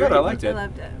was really good. I liked I it.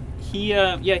 loved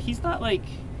it. He's not like,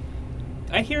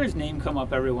 I hear his name come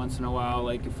up every once in a while,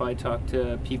 like if I talk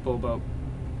to people about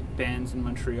bands in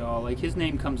Montreal, like his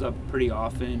name comes up pretty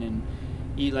often, and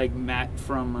he, like Matt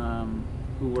from,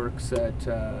 who works at,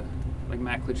 like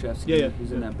Matt Klichevsky, Yeah, yeah,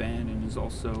 who's in yeah. that band, and is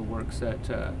also works at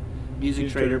Music Music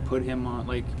Trader, Trader. put him on,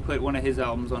 like, put one of his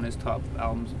albums on his top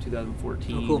albums of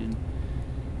 2014. Oh, cool.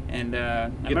 And I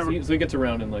remember, So he gets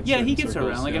around in like. yeah, certain he gets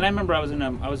circles, around. Like, yeah. and I remember I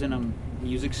was in a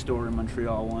music store in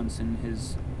Montreal once, and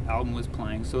his album was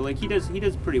playing. So like he does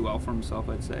pretty well for himself,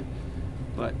 I'd say.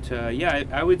 But yeah,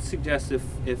 I would suggest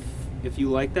if you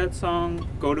like that song,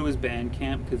 go to his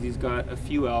Bandcamp, because he's got a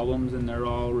few albums and they're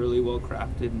all really well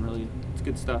crafted and really, it's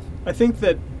good stuff. I think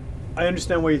that I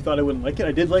understand why you thought I wouldn't like it.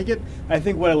 I did like it. I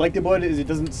think what I liked about it is it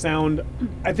doesn't sound.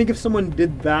 I think if someone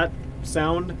did that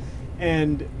sound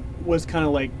and was kind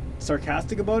of like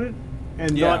sarcastic about it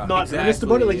and Yeah, not earnest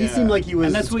about it, like he yeah. seemed like he was.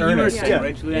 And that's what you were earnest, saying, yeah.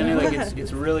 right, Juliana? Like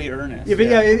it's really earnest. Yeah, but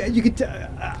yeah, you could.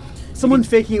 Someone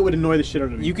faking it would annoy the shit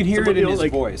out of me. You can hear Someone, it in you know, his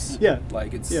like, voice. Yeah.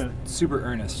 Like it's Yeah. super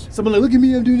earnest. Someone like, look at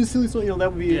me, I'm doing a silly song. You know,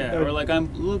 that would be. Yeah, that would- or like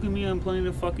look at me, I'm playing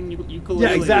a fucking ukulele.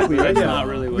 Yeah, exactly. That's yeah. not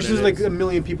really what Which it is like a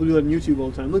million people do that on YouTube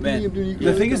all the time. Look at me, Man, I'm doing a the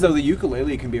ukulele. thing is though, the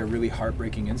ukulele can be a really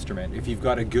heartbreaking instrument if you've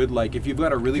got a good if you've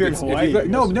got a really If you're good in Hawaii, if you've got,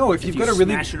 I guess. no if you've you got a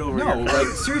really smash it over no your- like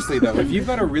seriously though, if you've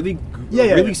got a really Yeah,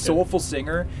 really yeah. soulful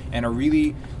singer and a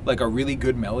really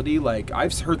good melody, like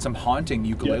I've heard some haunting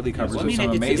ukulele Yeah. covers Well, I of mean,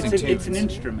 some amazing tunes. it's an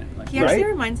instrument. Like, He actually Right?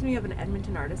 reminds me of an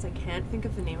Edmonton artist. I can't think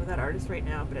of the name of that artist right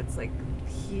now, but it's like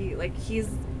he's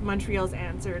Montreal's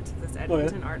answer to this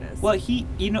Edmonton artist. well, he's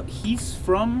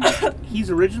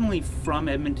originally from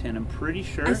Edmonton. I'm pretty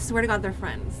sure. I swear to God, they're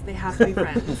friends. They have to be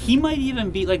friends. He might even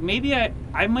be like, maybe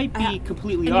I might be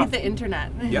completely I need off. the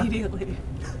internet Yeah. immediately.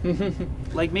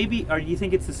 Like maybe, do you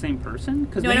think it's the same person?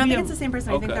 Cause No, I don't maybe think it's the same person.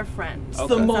 I think Okay. they're friends.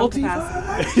 Okay. in The some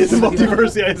capacity. It's a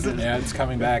multiverse, yeah. It's- Yeah, it's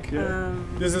coming back.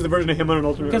 This is the version of him on an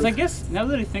alternate. Because I Earth. guess now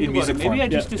that I think In about it, music maybe form. I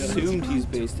just Yeah, yeah. assumed he's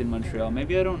based in Montreal.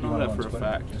 Maybe I don't know that for a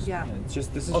fact. Yeah. It's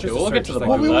just this is Okay, just we'll a get search to the like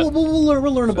Well, bottom of that.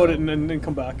 we'll learn about So- it and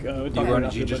come back. Do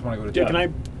you just want to go to Yeah, can I?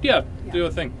 Yeah, do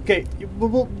a thing. Okay,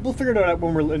 we'll figure it out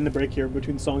when we're in the break here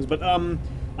between songs. But I'm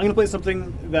gonna play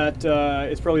something that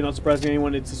is probably not surprising to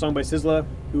anyone. It's a song by Sizzla,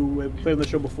 who played on the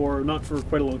show before, not for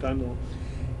quite a long time though.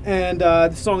 And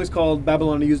this song is called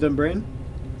 "Babylon: A Used Up Brain."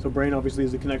 So brain obviously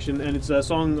is the connection, and it's a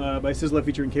song by Sizzla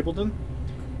featuring Capleton,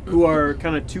 who are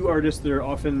kind of two artists that are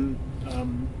often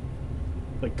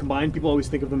like combined. People always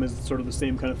think of them as sort of the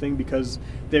same kind of thing because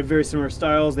they have very similar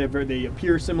styles. They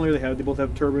appear similar. They both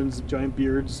have turbans, giant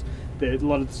beards. They have a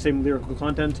lot of the same lyrical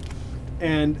content.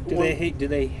 And Do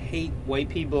they hate white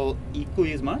people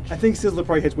equally as much? I think Sizzla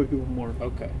probably hates white people more,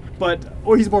 Okay.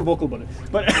 or he's more vocal about it.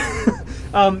 But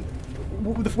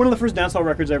one of the first dancehall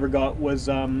records I ever got was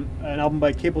an album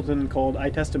by Capleton called I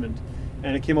Testament,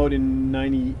 and it came out in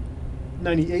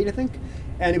 98, I think,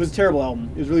 and it was a terrible album.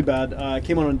 It was really bad. It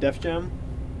came out on Def Jam,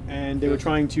 and they were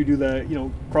trying to do the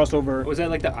crossover. Was that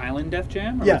like the Island Def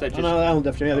Jam? Or Yeah, was that on just... Island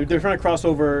Def Jam. Yeah, Okay. they're trying to cross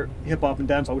over hip hop and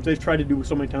dancehall, which they've tried to do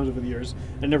so many times over the years,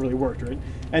 and it never really worked, right?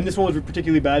 And this one was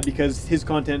particularly bad because his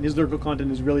lyrical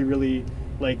content is really, really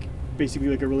like basically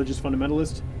like a religious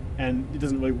fundamentalist, and it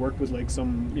doesn't really work with like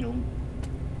some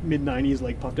mid '90s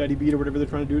like Puff Daddy beat or whatever they're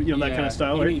trying to do, that kind of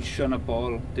style, You right? need Shun Up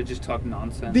All. They just talk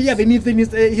nonsense. They need.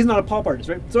 He's not a pop artist,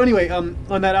 right? So anyway, on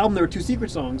that album there were two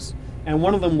secret songs, and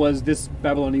one of them was this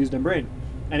Babylon: A Used Up Brain,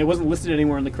 and it wasn't listed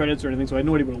anywhere in the credits or anything, so I had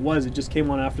no idea what it was. It just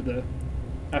came on after the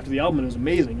album, and it was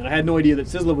amazing. And I had no idea that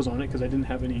Sizzla was on it because I didn't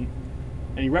have any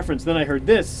reference. Then I heard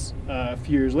this a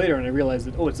few years later, and I realized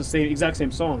that it's the exact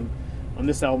same song on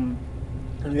this album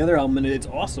and the other album, and it's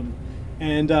awesome.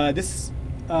 And this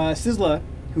Sizzla,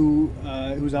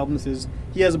 whose album this is,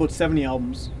 he has about 70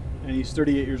 albums, and he's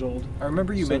 38 years old. I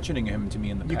remember you So- mentioning him to me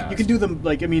in the You past. can do them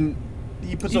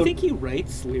he puts Do you out. think he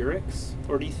writes lyrics?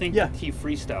 Or do you think Yeah. he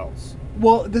freestyles?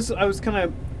 Well, I was kind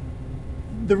of.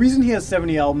 The reason he has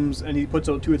 70 albums and he puts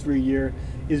out 2 or 3 a year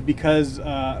is because,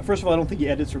 first of all, I don't think he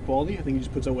edits for quality. I think he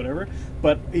just puts out whatever.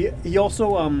 But he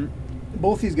also,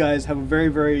 both these guys have a very,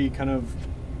 very kind of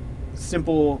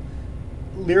simple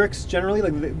lyrics generally.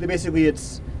 Like, they basically,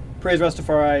 it's praise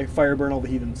Rastafari, fire burn all the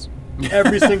heathens.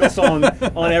 Every single song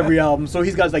on every album. So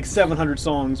he's got like 700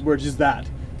 songs where it's just that.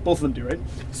 Both of them do, right?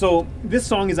 So this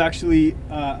song is actually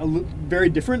very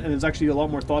different, and it's actually a lot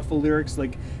more thoughtful lyrics.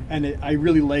 I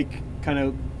really like kind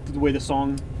of the way the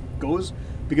song goes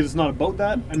because it's not about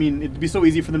that. I mean, it'd be so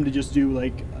easy for them to just do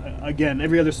like again,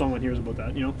 every other song on here is about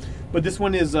that, you know. But this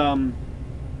one is,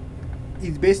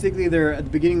 he's basically there at the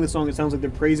beginning of the song. It sounds like they're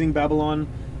praising Babylon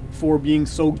for being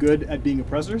so good at being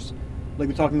oppressors. Like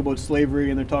they're talking about slavery,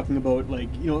 and they're talking about, like,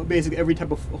 you know, basically every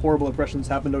type of horrible oppression that's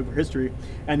happened over history.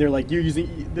 And they're like,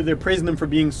 they're praising them for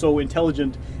being so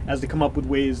intelligent as to come up with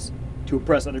ways to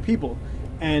oppress other people.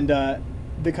 And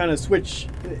the kind of switch,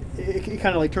 it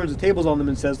kind of like turns the tables on them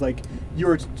and says, like,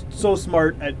 you're so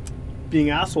smart at being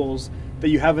assholes that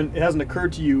it hasn't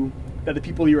occurred to you that the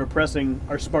people you're oppressing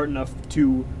are smart enough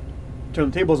to turn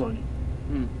the tables on you.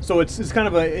 So it's kind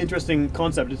of an interesting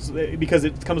concept. It's because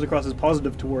it comes across as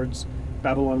positive towards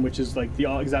Babylon, which is like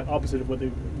the exact opposite of what they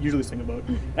usually sing about.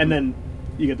 And then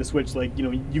you get the switch, like, you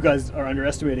know, you guys are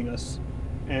underestimating us,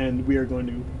 and we are going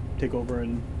to take over,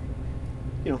 and,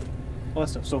 you know, all that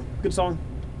stuff. So good song.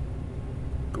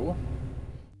 Cool.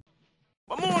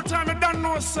 One more time, I don't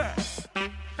know, sir.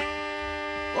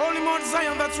 Only Mount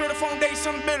Zion, that's where the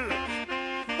foundation built.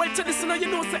 Well, to this, you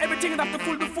know, so everything that the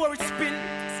full before it spill.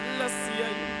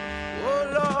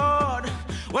 Oh Lord,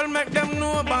 well make them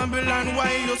know Babylon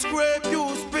why you scrape, you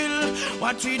spill.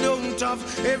 What we don't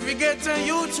have, every ghetto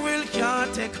youth will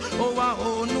can't take. Oh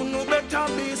wow, no better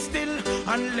be still.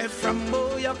 And left from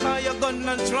boy, you call your gun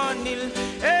and draw nil.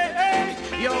 Hey,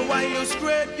 yo, why you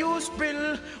scrape, you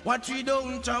spill. What we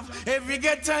don't have, every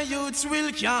ghetto youth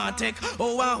will can't take.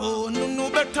 Oh wow,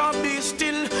 no better be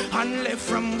still. And left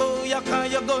from boy, you call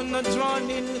your gun and draw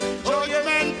nil. Oh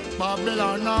yeah,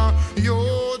 Babylon,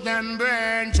 you them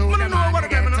brain, to them and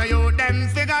get to you them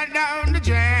figure down the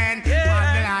drain.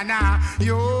 Babylon,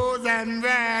 you them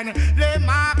brain, they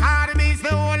mark how to be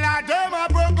so like them a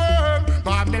broken.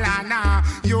 Babylon,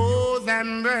 you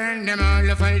them brain, them all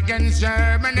the fight against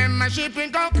German, them a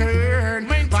shipping cocaine.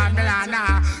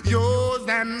 Babylon, use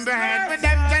them brain, but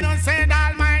them genocide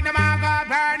all mind, them a go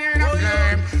burning up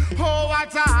flame. Oh,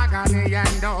 what agony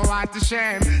and oh, what a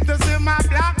shame to see my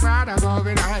black brother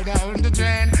going right down the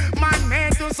drain. Man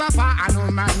made to suffer and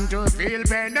no man to feel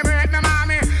pain. They break my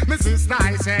mommy, my sister,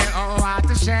 I say, oh,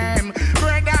 what a shame.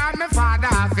 Brother, my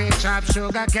father, fish up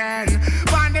sugar cane.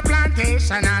 On the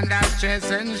plantation and that's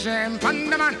stress and shame. On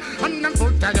the man, on them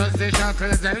foot, I just the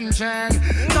shackles and chain.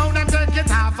 Now them take it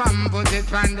off and put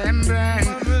it on them brain.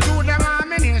 Do them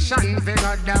ammunition,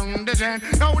 figure down the drain.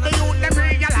 Now the youth, them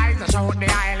realize the show the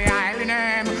highly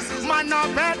name. Man no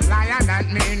pet lion, that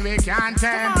mean we can't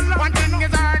tame. One thing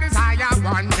is our desire,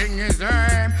 one thing is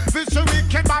aim. This a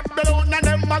wicked Babylon and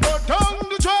them a go down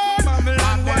the drain.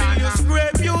 Babylon, why you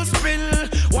scrape, you spill.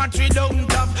 What we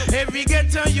don't have, every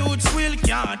ghetto youth will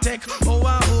can't take.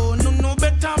 Oh, no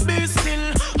better be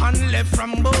still. And left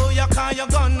from boy, you call your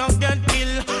gun and get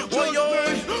killed.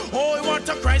 Oh, what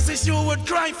a crisis you would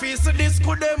cry face. This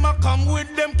could them a come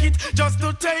with them kit just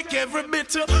to take every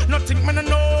bit. Nothing man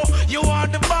know, you are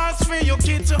the boss for your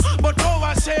kids. But oh,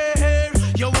 I say here,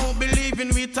 you won't believe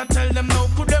in it. I tell them no,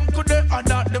 could they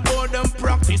adopt the board and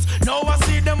practice. Now I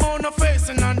see them on the face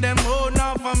and on them own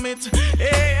of it.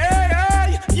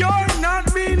 Hey, you're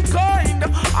not being kind.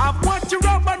 I've what you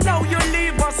rub but now you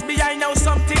leave us behind. Now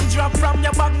something drop from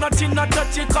your bag, nothing not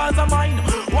touch it cause of mine.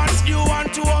 What you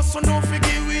want to us, so no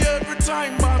forgive we every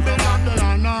time.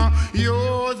 Babylon,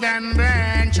 you them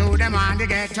brain, show them on the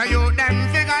ghetto, you them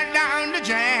figure down the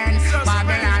drain.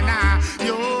 Babylon,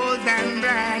 you them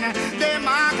brain, they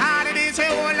mark how to be so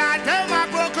like them a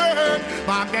broken.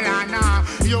 Babylon,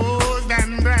 use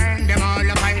them brain, them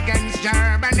all up against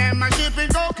German, them a shipping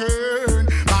cocaine.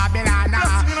 Babylon,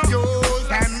 use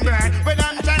them brain, with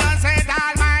them genocide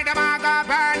all mind, them a go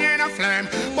burn in a flame.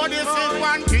 But this is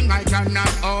one thing I cannot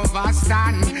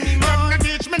overstand. Them not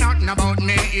teach me nothing about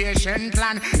me Asian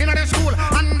clan. In the school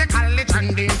and the college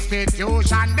and the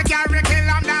institution, the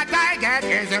curriculum that I get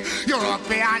is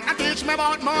European. Not teach me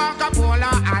about Marco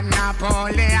Polo and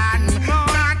Napoleon.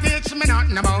 Not teach me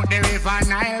nothing about the River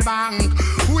Nile Bank,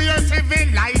 where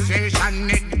civilization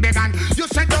it began. You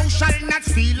said thou shalt not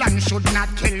steal and should not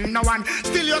kill no one.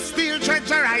 Still you steal,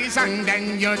 treasurize, and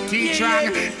then you teach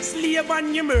wrong. Slave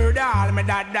and you murder all my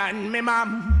dad and me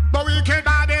mom. But we can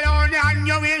Babylonian,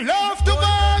 you will love to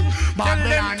burn. Tell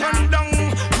them turn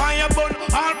down, fire burn.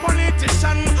 All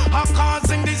politicians are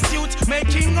causing dispute,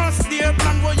 making us their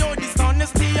plan. For your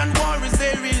dishonesty and war is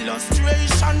their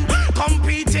illustration.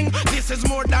 Competing, this is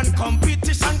more than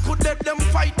competition. Could let them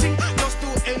fighting just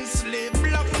to enslave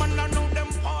black man and know them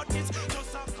parties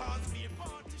just a cause be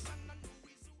partisan.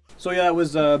 So yeah, that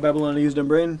was Babylon Used in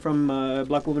Brain from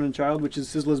Black Woman and Child, which is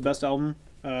Sizzla's best album.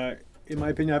 In my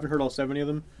opinion, I haven't heard all 70 of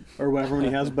them, or whatever many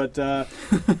he has, but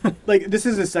like this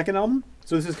is his second album,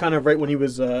 so this is kind of right when he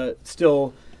was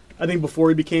still, I think before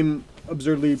he became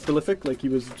absurdly prolific. Like he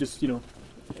was just, you know,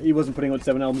 he wasn't putting out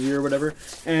 7 albums a year or whatever.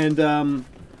 And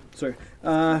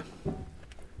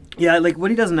yeah, like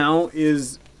what he does now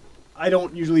is, I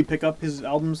don't usually pick up his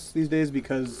albums these days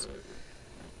because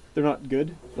they're not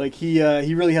good. Like he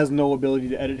really has no ability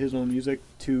to edit his own music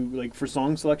to like for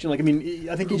song selection. Like I mean,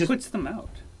 I think Who he just puts them out?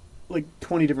 like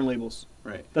 20 different labels.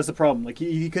 Right. That's the problem. Like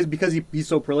because he's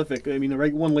so prolific. I mean, the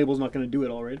right one label's not going to do it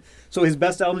all, right? So his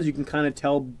best albums you can kind of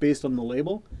tell based on the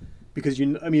label, because I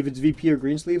mean, if it's VP or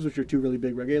Greensleeves, which are 2 really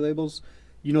big reggae labels,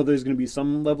 you know there's going to be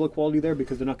some level of quality there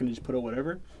because they're not going to just put out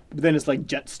whatever. But then it's like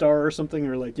Jetstar or something,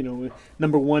 or like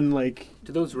number one like.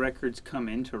 Do those records come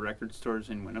into record stores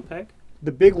in Winnipeg?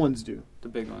 The big ones do. The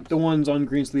big ones. The ones on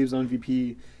Greensleeves on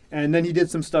VP, and then he did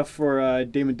some stuff for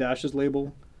Damon Dash's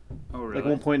label. Oh really? Like at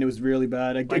one point it was really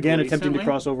bad. Like Again, attempting to recently?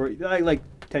 cross over like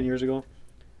 10 years ago,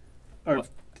 or What?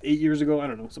 8 years ago. I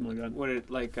don't know, something like that. What it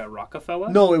like Rockefeller?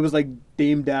 No, it was like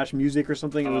Dame Dash Music or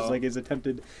something. It was Oh. like his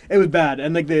attempted. It was bad,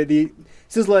 and like the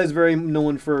Sizzla is very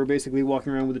known for basically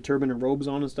walking around with a turban and robes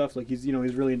on and stuff. Like he's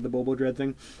he's really into the Bobo Dread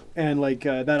thing, and like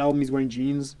that album he's wearing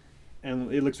jeans,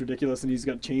 and it looks ridiculous, and he's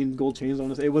got gold chains on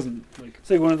his. It wasn't like It's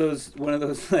like one of those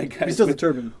like guys he still has a with-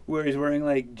 turban. where he's wearing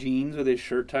like jeans with his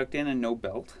shirt tucked in and no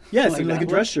belt. Yeah, it's Like like that a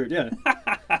dress one? shirt. Yeah.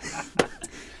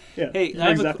 Yeah. Hey, you know I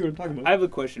have exactly what I'm talking about. I have a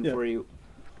question Yeah. for you.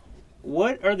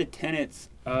 What are the tenets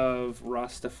of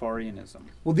Rastafarianism?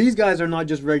 Well, these guys are not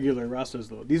just regular Rastas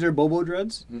though. These are Bobo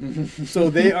Dreads. So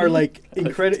they are like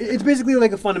incredible. It's basically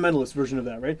like a fundamentalist version of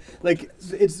that, right? Like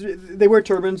they wear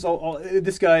turbans.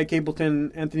 This guy,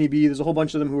 Capleton, Anthony B. There's a whole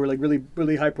bunch of them who are like really,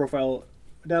 really high profile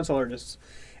dancehall artists,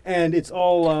 and it's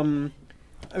all.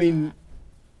 I mean,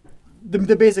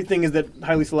 the basic thing is that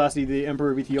Haile Selassie, the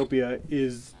Emperor of Ethiopia,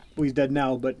 he's dead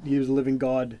now, but he was a living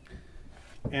god,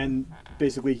 and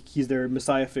basically he's their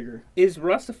messiah figure. Is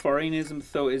Rastafarianism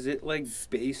though? Is it like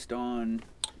based on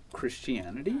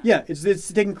Christianity? Yeah, it's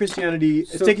taking Christianity,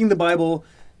 it's So- taking the Bible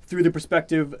through the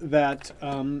perspective that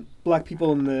black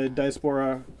people in the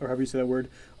diaspora, or however you say that word,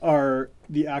 are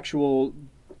the actual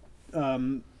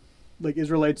like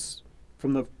Israelites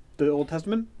from the Old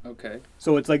Testament. Okay.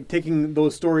 So it's like taking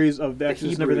those stories of the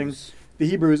Exodus and everything, Hebrews. the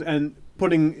Hebrews, and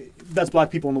putting that's black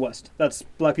people in the West. That's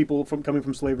black people from coming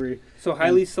from slavery. So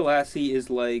Haile Selassie is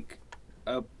like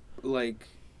a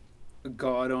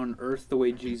God on earth, the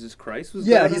way Jesus Christ was.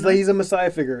 Yeah, God he's on like earth? he's a messiah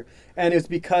figure, and it's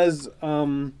because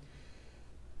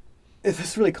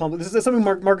it's really complicated. This is something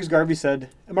Marcus Garvey said.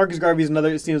 And Marcus Garvey is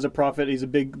another seen as a prophet. He's a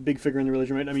big figure in the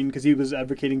religion, right? I mean, because he was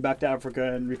advocating back to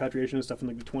Africa and repatriation and stuff in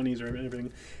like the 20s or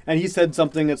everything. And he said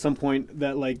something at some point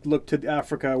that like look to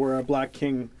Africa where a black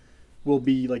king will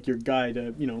be like your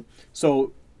guide.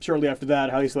 So shortly after that,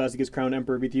 Haile Selassie gets crowned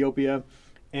Emperor of Ethiopia,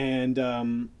 and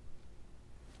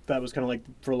that was kind of like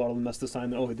for a lot of them that's the sign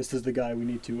that this is the guy we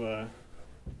need to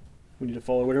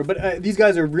follow or whatever. But these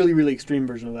guys are really, really extreme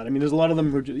version of that. I mean, there's a lot of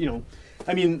them who,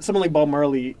 I mean, someone like Bob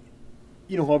Marley,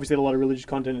 who obviously had a lot of religious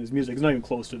content in his music, is not even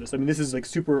close to this. I mean, this is like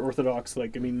super orthodox.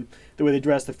 Like, I mean, the way they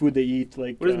dress, the food they eat.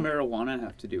 Like, What does marijuana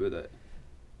have to do with it?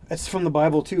 it's from the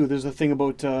Bible too. There's a thing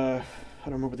about I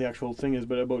don't remember what the actual thing is,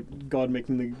 but about God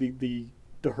making the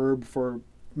herb for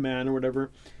man or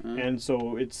whatever, and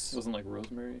so it's It wasn't like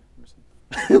rosemary or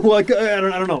something. well, like, I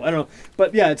don't know.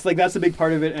 But yeah, it's like that's a big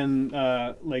part of it, and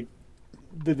like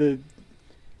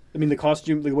I mean, the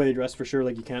costume, the way they dress for sure.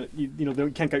 Like you can't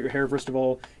cut your hair. First of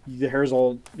all, the hair's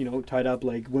all tied up.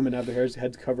 Like women have their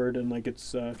heads covered, and like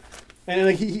it's and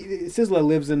like Sizzla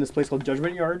lives in this place called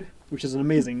Judgment Yard, which is an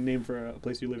amazing name for a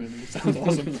place you live in. It sounds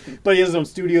awesome. But he has his own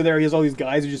studio there. He has all these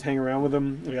guys who just hang around with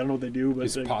him. Like, I don't know what they do, but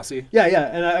His like, posse. Yeah,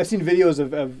 and I've seen videos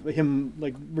of him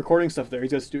like recording stuff there. He's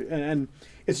just and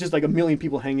it's just like a million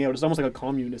people hanging out. It's almost like a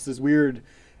commune. It's this weird.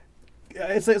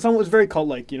 It's almost very cult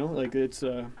like, like it's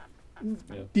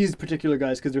these particular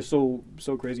guys because they're so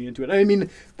crazy into it. I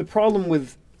mean, the problem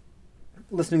with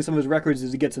listening to some of his records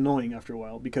is it gets annoying after a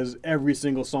while because every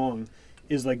single song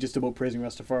is like just about praising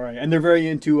Rastafari, and they're very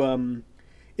into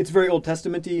it's very Old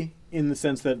Testament-y in the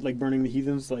sense that like burning the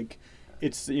heathens, like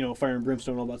it's fire and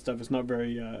brimstone, all that stuff. It's not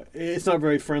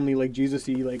very friendly like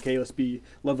Jesus-y, like hey, let's be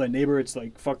love thy neighbor. It's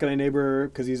like fuck thy neighbor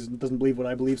because he doesn't believe what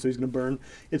I believe, so he's gonna burn.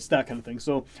 It's that kind of thing.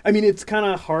 So I mean, it's kind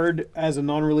of hard as a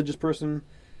non-religious person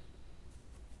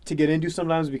to get into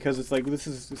sometimes because it's like this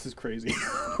is crazy.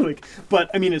 Like, but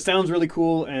I mean, it sounds really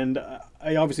cool, and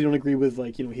I obviously don't agree with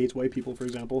like he hates white people, for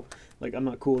example. Like I'm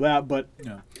not cool with that, but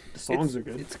No. the songs are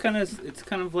good. It's kind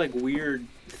of like weird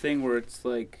thing where it's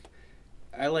like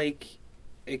I like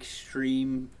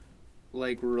extreme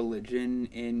like religion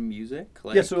in music.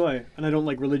 Like, Yeah, so do I, and I don't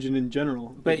like religion in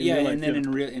general. But like, in yeah, real life, and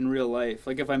then yeah. in real life,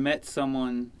 like if I met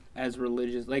someone as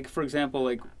religious, like for example,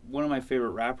 like one of my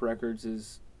favorite rap records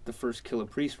is the first Killer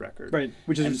Priest record. Right,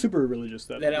 which is And super religious.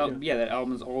 That That that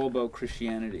album is all about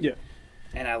Christianity. Yeah.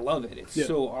 And I love it. It's Yeah.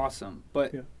 so awesome.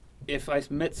 But Yeah. if I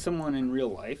met someone in real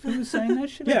life who was saying that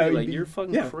shit, Yeah, I'd it be would like, be- you're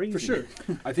fucking yeah, crazy. for sure.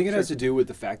 I think it has to do with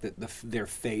the fact that their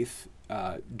faith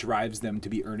drives them to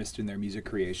be earnest in their music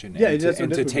creation Yeah, and, that's to,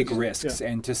 and what to it is. take risks Yeah.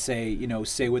 and to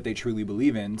say what they truly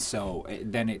believe in. So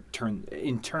then it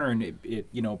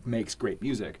makes great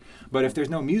music. But if there's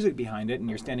no music behind it and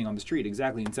you're standing on the street,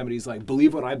 exactly, and somebody's like,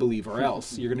 believe what I believe or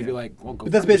else, you're going to be like, well, go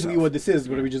But that's fuck basically yourself. what this is.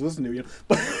 What we just listened to. You know?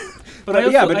 But I also,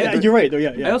 yeah, but I, You're right, though.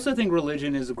 Yeah. I also think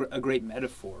religion is a great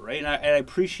metaphor, right? And I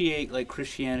appreciate like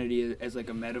Christianity as like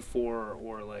a metaphor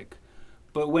or like,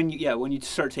 but when you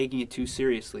start taking it too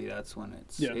seriously, that's when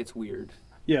it's weird.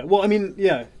 Yeah, well, I mean,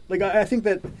 yeah, like I think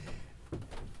that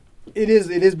it is.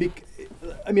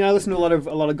 I mean, I listen to a lot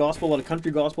of gospel, a lot of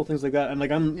country gospel, things like that, and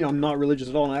like I'm not religious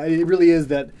at all. And it really is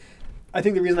that. I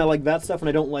think the reason I like that stuff and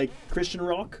I don't like Christian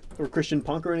rock or Christian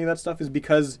punk or any of that stuff is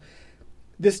because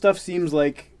this stuff seems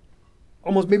like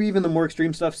almost maybe even the more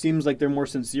extreme stuff seems like they're more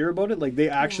sincere about it. Like they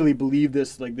actually believe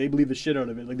this. Like they believe the shit out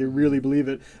of it. Like they really believe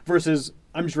it. Versus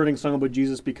I'm just writing a song about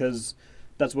Jesus because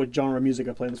that's what genre of music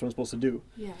I play and that's what I'm supposed to do.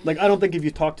 Yeah. Like I don't think if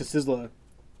you talk to Sizzla,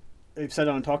 if you sat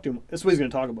down and talked to him, that's what he's going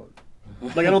to talk about.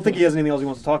 Like I don't think he has anything else he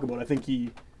wants to talk about. I think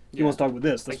he wants to talk about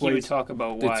this. That's Like why you would he's talk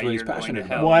about That's why what he's you're going passionate to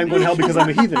about. hell. why I'm going to hell because I'm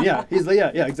a heathen. Yeah, he's like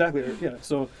yeah, exactly. Yeah.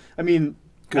 So I mean,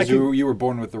 Because I can- you were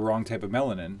born with the wrong type of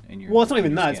melanin in your. well, it's not in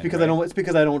even your that. It's skin, because right? I don't. It's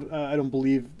because I don't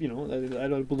believe. You know, I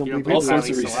don't You believe don't people. all believe sorts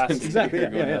of Haile reasons. Selassie. Exactly. You're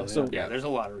Yeah. going Yeah. hell, So Yeah, there's a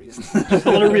lot of reasons. a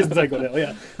lot of reasons I go down.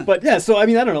 Yeah. But yeah. So I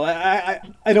mean, I don't know.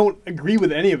 I don't agree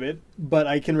with any of it, but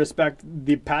I can respect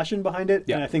the passion behind it,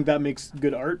 Yeah. and I think that makes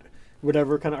good art,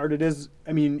 whatever kind of art it is.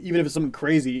 I mean, even if it's something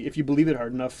crazy, if you believe it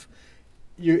hard enough,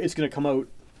 it's going to come out.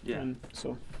 Yeah. And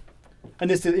so, and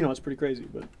this is it's pretty crazy,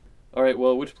 but. All right,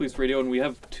 well, Witch Police Radio, and we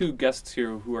have two guests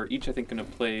here who are each, I think, going to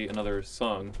play another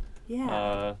song.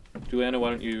 Yeah. Juliana, why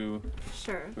don't you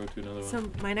Sure. go to another one?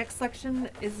 So my next selection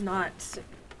is not.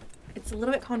 It's a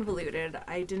little bit convoluted.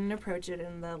 I didn't approach it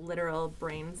in the literal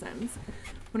brain sense.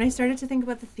 When I started to think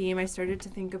about the theme, I started to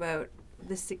think about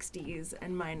the 60s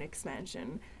and mind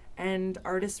expansion and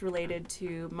artists related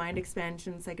to mind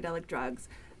expansion, psychedelic drugs,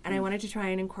 and I wanted to try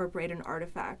and incorporate an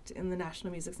artifact in the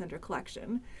National Music Center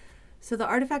collection. So the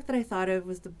artifact that I thought of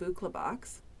was the Buchla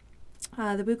box.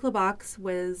 The Buchla box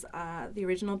was the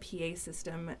original PA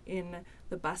system in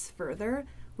the bus Further,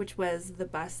 which was the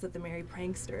bus that the Merry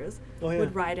Pranksters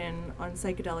would ride in on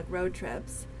psychedelic road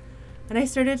trips. And I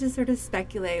started to sort of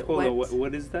speculate Hold on,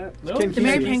 what is that? the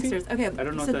Merry Pranksters. Okay, I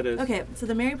don't know so, what that is. Okay, so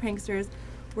the Merry Pranksters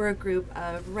were a group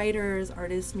of writers,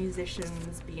 artists,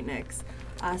 musicians, beatniks.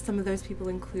 Some of those people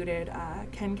included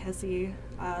Ken Kesey,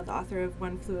 the author of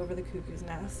One Flew Over the Cuckoo's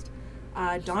Nest,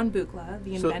 Don Buchla,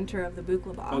 the inventor of the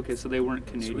Buchla box. Okay, so they weren't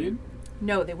Canadian?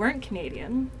 No, they weren't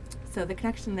Canadian. So the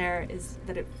connection there is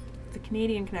that the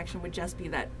Canadian connection would just be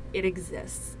that it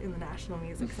exists in the National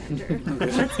Music Center. But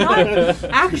it's not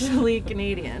actually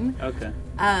Canadian. Okay.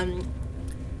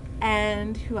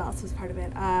 And who else was part of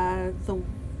it?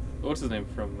 What's his name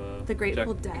from The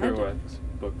Grateful Jack Dead? Kerouac's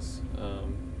books?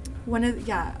 One of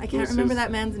I can't was remember his-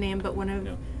 that man's name, but one of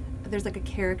Yeah. there's like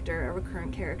a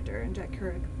recurrent character in Jack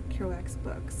Kerouac's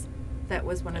books that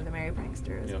was one of the Merry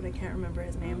Pranksters, Yeah. but I can't remember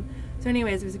his name. So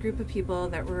anyways, there was a group of people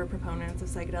that were proponents of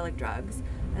psychedelic drugs,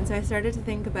 and so I started to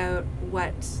think about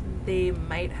what they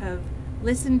might have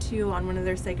listened to on one of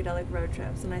their psychedelic road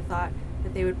trips, and I thought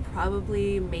that they would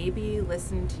probably maybe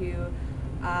listen to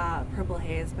Purple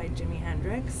Haze by Jimi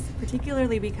Hendrix,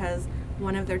 particularly because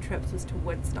one of their trips was to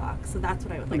Woodstock, so that's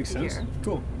what I would That like makes to sense. hear.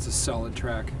 Cool. It's a solid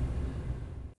track.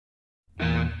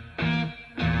 Thank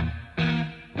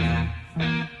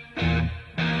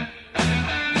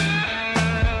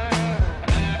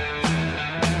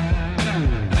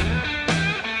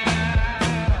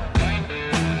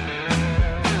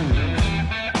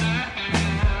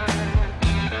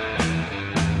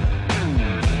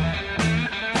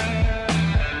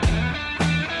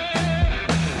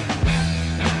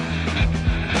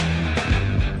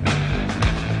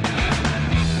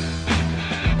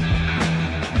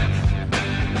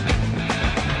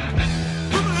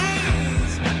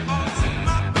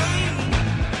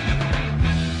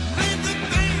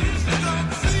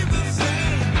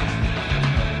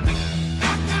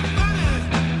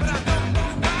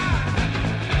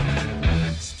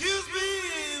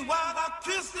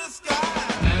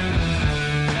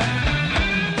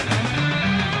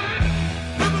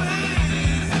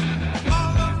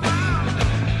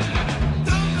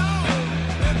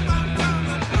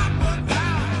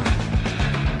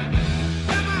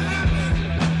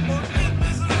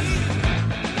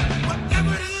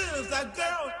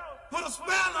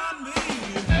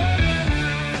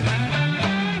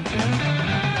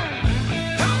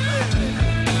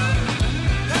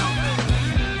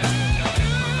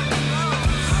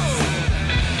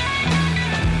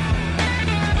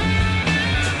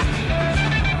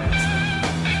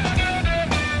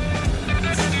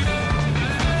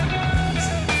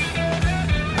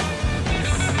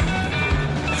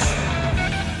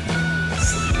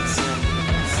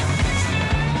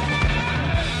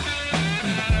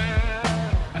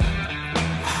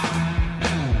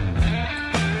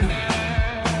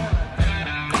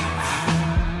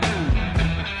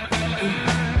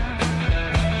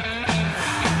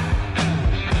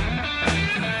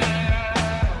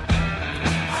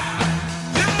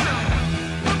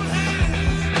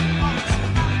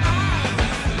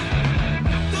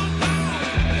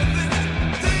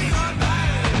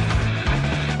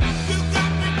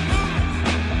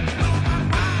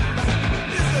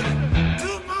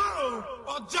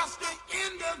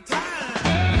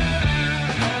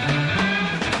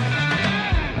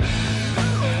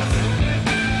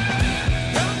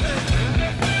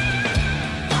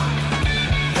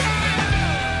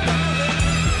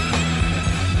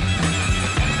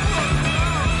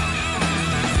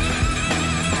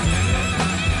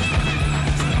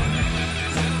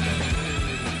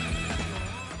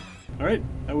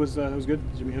was good.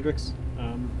 Jimi Hendrix.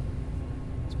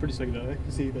 It's pretty psychedelic. I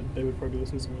can see that they would probably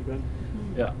listen to something like that.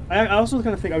 Yeah. I also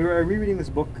kind of think I'm rereading this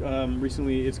book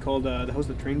recently. It's called The House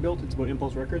That Train Built. It's about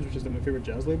Impulse Records, which is my favorite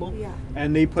jazz label. Yeah.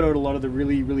 And they put out a lot of the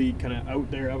really, really kind of out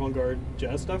there avant-garde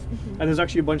jazz stuff. And there's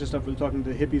actually a bunch of stuff where they're talking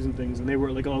to hippies and things. And they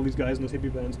were like all these guys in those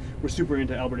hippie bands were super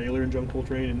into Albert Ayler and John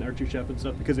Coltrane and Archie Shepp and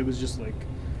stuff because it was just like,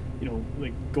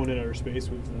 like going in outer space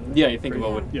with. Yeah, you think Freddie.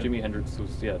 about what Yeah. Jimi Hendrix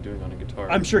was doing on a guitar.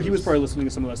 I'm sure he was It probably listening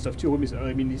to some of that stuff too.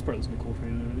 I mean, he's probably listening to Coltrane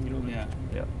and everything. Yeah.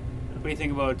 Yeah. What do you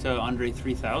think about Andre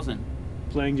 3000?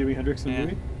 Playing Jimi Hendrix in the Yeah.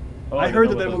 movie. Oh, I didn't heard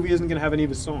know that about movie isn't going to have any of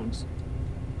his songs.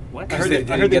 What? I heard they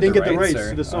they didn't get the rights or-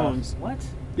 to the songs. What?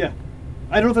 Yeah.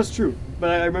 I don't know if that's true, but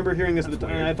I remember hearing this at the That's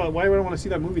time, and I weird. thought, why would I want to see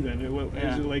that movie then? It was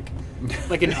Yeah. like,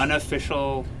 Like an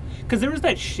unofficial. Because there was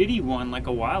that shitty one like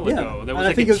a while Yeah. ago. There And was I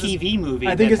like think a it was just- TV movie.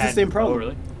 I think that it's the had- same problem. Oh,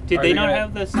 really? Did Are they they not gonna-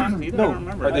 have the songs either? No. I don't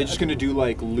remember. Are they just going to do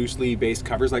like loosely based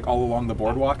covers like all along the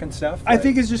boardwalk and stuff? I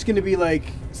think it's just going to be like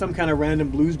some kind of random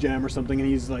blues jam or something, and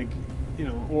he's like,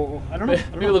 well, I don't know.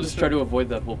 Maybe they'll just try to avoid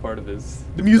that whole part of his.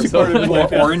 The music part of his persona.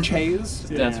 life. Yeah. Orange Haze. Just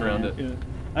dance around it. Yeah.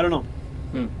 I don't know.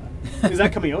 Hmm. Is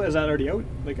that coming out? Is that already out?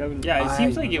 Like, I haven't. Yeah, it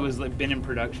seems I- like it was like been in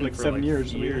production Like for 7 like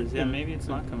years, years. something. Yeah, Yeah. maybe it's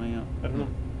not coming out. I don't know.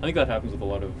 I think that happens with a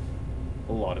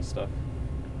lot of stuff.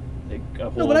 Like a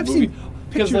whole but I've movie. seen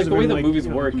Because pictures like the of way him, the like, movies you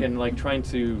know. work and like trying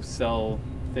to sell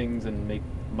things and make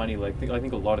money, like I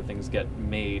think a lot of things get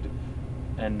made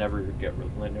and never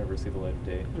see the light of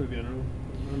day, Maybe, I don't know.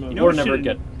 I don't know. You know or what never shouldn't-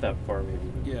 get that far maybe.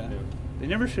 but, Yeah. They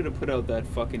never should have put out that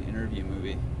fucking interview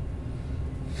movie.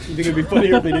 You think it'd be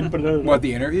funnier if they didn't put it out? What,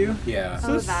 the interview? Yeah.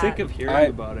 So Oh, that. sick of hearing I-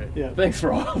 about it. Yeah. Thanks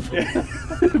for all. Yeah.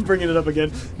 Bringing it up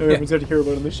again. No, everyone's had to hear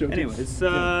about it on this show. too. Anyways,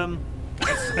 Yeah.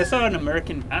 I saw an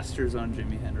American Masters on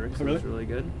Jimi Hendrix. Oh, It was really? really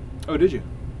good. Oh, did you?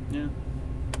 Yeah.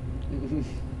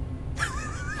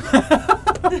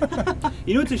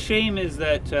 You know what's a shame is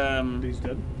that He's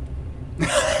dead.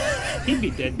 he'd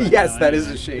be dead by Yes, now that is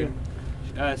anyway.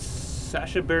 a shame.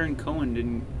 Sacha Baron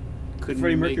Cohen couldn't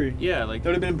Freddie make- Mercury. Yeah, like That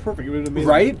would have been perfect. It would have been amazing.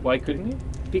 Right? Why couldn't he?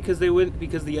 because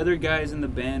the other guys in the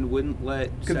band wouldn't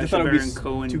let Because they Sacha thought it would Baron be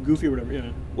Cohen too goofy or whatever.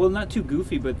 Yeah. Well, not too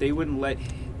goofy, but they wouldn't let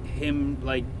him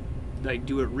like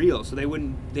do it real. So they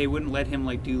wouldn't let him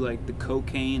like do like the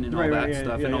cocaine and all Right, that right, yeah,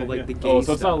 stuff yeah, and all yeah, like yeah. the gay Oh,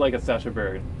 so it's stuff. not like a Sacha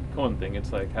Baron Cohen thing.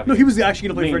 It's like having No, he was actually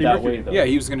going to play made Freddie that Mercury. way, though. Yeah,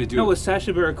 he was going to do No, it it. was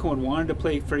Sacha Baron Cohen wanted to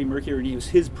play Freddie Mercury and it was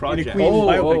his In a project. Queen Oh,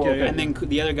 biopic, oh, yeah, okay. yeah. And then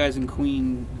the other guys in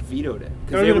Queen vetoed it.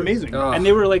 'Cause That would've they been were- amazing. Oh. And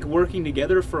they were like working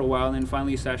together for a while, and then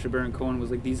finally Sacha Baron Cohen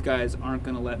was like, "These guys aren't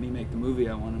going to let me make the movie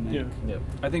I want to make." Yeah. Yeah.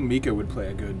 I think Mika would play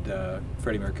a good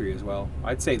Freddie Mercury as well.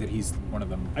 I'd say that he's one of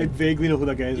them. I vaguely know who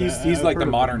that guy is. He's I've like the heard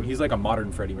of modern. him. He's like a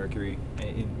modern Freddie Mercury,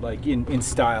 in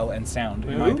style and sound,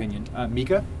 in my Who? opinion.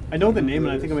 Mika. I know the name,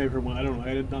 and I think I may have heard one. I don't know.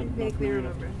 I did not. I not vaguely familiar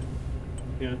enough. remember.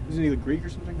 Yeah. Isn't he like Greek or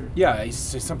something? Or Yeah, he's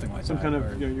something like some that. kind of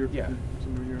or- Europe. Yeah.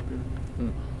 Somewhere in Europe. Yeah. Hmm.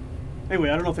 Anyway,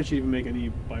 I don't know if they should even make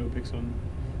any biopics on.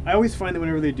 I always find that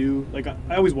whenever they do, like I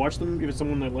always watch them if it's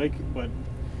someone I like, but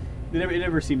it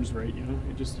never seems right. You know,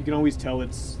 it just you can always tell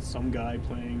it's some guy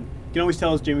playing. You can always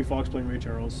tell it's Jamie Foxx playing Ray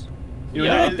Charles. You know,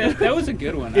 Yeah, and that was a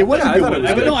good one. it was Yeah, a I good thought it one.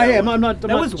 was good. No, I am. I'm not.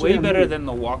 That I'm was not way shitting on the better movie. than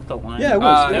the Walk the Line. Yeah, it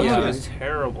was. That Yeah. was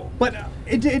terrible. But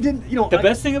it didn't. You know, The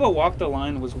best thing about Walk the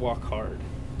Line was Walk Hard.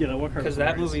 Yeah, that Walk Hard Because was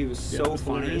that hilarious. movie was Yeah, so it was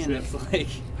funny, hilarious, and yeah. it's like,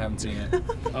 Haven't seen it.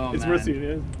 oh It's man, worth seeing.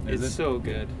 Yeah. Is it's it? so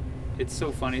good. It's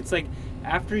so funny. It's like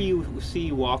after you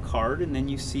see Walk Hard and then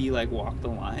you see like Walk the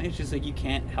Line, it's just like you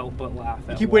can't help but laugh.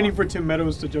 You At keep Walk. waiting for Tim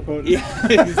Meadows to jump out. Yeah,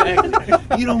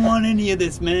 exactly. You don't want any of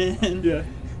this, man. Yeah.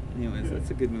 Anyways, Yeah. that's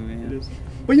a good movie. It Yeah. is.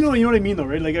 But you know what I mean, though,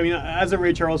 right? Like, I mean, as a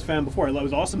Ray Charles fan before, I thought it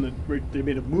was awesome that they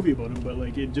made a movie about him. But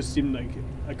like, it just seemed like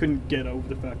I couldn't get over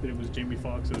the fact that it was Jamie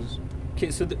Foxx. It was Okay,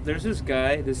 so there's this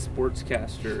guy, this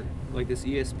sportscaster, like this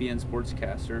ESPN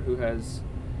sportscaster, who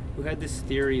had this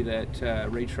theory that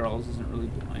Ray Charles isn't really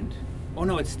blind. Oh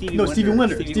no, it's Stevie no Wonder. Stevie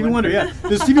Wonder. Stevie Wonder. Yeah,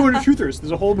 there's Stevie Wonder truthers.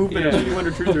 There's a whole movement of Yeah. Stevie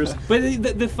Wonder truthers.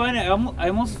 But the fun, I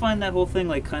almost find that whole thing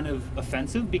like kind of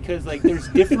offensive because like there's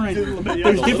different, A little bit, yeah.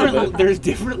 there's A little different, bit. there's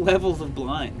different levels of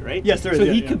blind, right? Yes, there is, So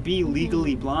yeah, he yeah. could be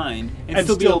legally blind and, And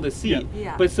still be still- able to see. yeah.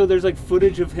 Yeah. But so there's like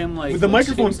footage of him like With the like,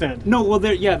 microphone sitting- stand. No, well,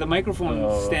 the microphone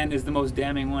Oh. stand is the most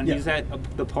damning one. Yeah. He's at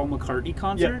the Paul McCartney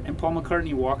concert, Yeah. and Paul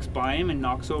McCartney walks by him and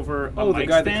knocks over a Oh, the mic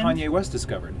guy stand. that Kanye West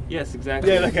discovered. Yes,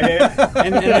 exactly. Yeah, that guy. Yeah.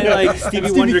 And then like Stevie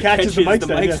Stevie Wonder catches catches the the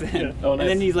mic mic stand, stand, yeah, yeah. Oh, and then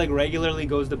nice. he's like regularly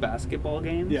goes to basketball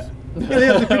games. Yeah. Yeah, they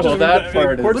have the pictures Well, of that him,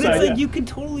 part is- But courtside, it's like yeah. you could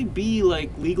totally be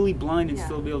like legally blind and Yeah.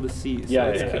 still be able to see. So Yeah,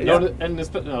 it's yeah, kind yeah. of- No, and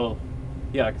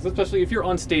because especially if you're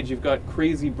on stage, you've got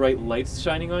crazy bright lights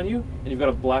shining on you, and you've got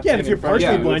a black. Yeah, and thing if you're in front of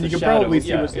partially you blind, with you a can probably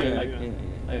shadow. see what's yeah, there,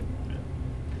 I- yeah. I-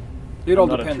 It all I'm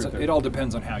not a depends. truther. It all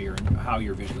depends on how you're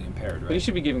visually impaired, But you right?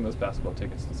 should be giving those basketball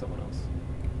tickets to someone else.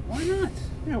 Why not?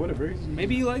 Yeah, whatever.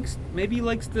 Maybe he likes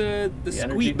the The squeak.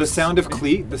 energy. The sound of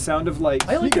cleat, the sound of like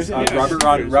I like the Sneakers, sound. yeah.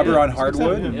 rubber on Yeah.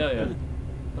 hardwood. Yeah. Yeah.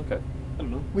 Okay. I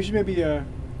don't know. We should maybe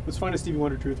let's find a Stevie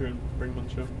Wonder truther and bring him on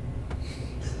the show.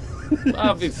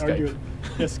 Obviously Skype. Argue it.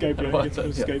 Yeah, Skype. I Yeah, want it's that,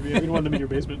 yeah. Skype. Yeah, we don't want them in your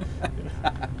basement.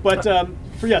 Yeah. But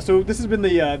so this has been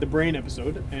the Brain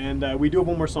episode, and we do have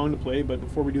one more song to play. But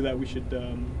before we do that, we should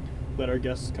let our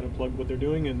guests kind of plug what they're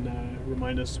doing and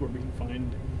remind us where we can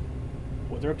find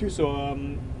what they're up to. So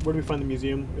where do we find the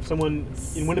museum? If someone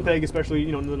in Winnipeg, especially,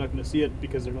 they're not going to see it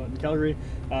because they're not in Calgary.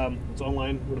 It's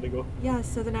online. Where do they go? Yeah,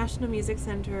 so the National Music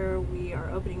Center, we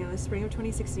are opening in the spring of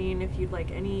 2016. If you'd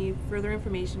like any further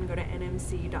information, go to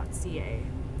nmc.ca.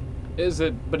 Is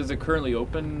it currently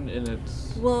open in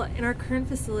its? Well, in our current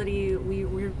facility,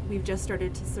 we've just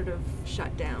started to sort of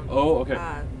shut down. Oh, okay.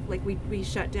 We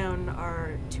shut down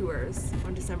our tours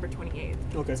on December 28th.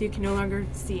 Okay. So you can no longer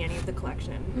see any of the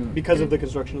collection. Because of the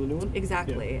construction of the new one?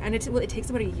 Exactly. And it takes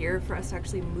about a year for us to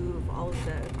actually move all of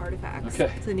the artifacts Okay.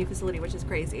 to the new facility, which is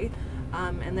crazy.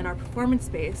 And then our performance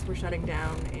space, we're shutting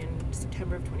down in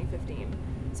September of 2015.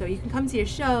 So you can come see a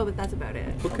show, but that's about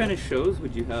it. What kind of shows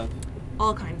would you have?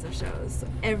 All kinds of shows,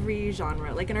 every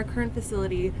genre. Like in our current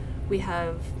facility, we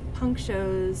have punk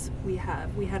shows. We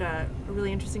had a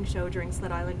really interesting show during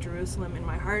Sled Island Jerusalem in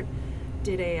My Heart.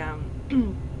 Did a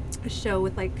a show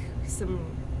with like some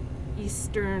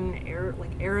Eastern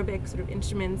Arabic sort of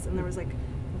instruments, and there was like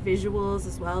visuals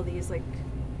as well. These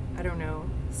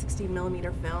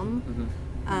 16mm film,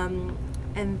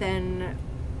 and then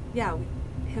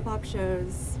hip hop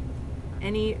shows,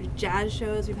 any jazz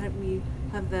shows. We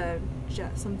have the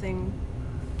something,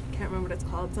 can't remember what it's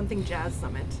called, something Jazz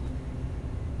Summit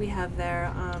we have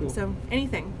there. Cool. So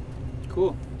anything.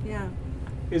 Cool. Yeah.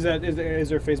 Is there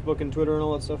Facebook and Twitter and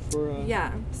all that stuff for?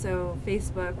 Yeah. So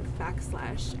Facebook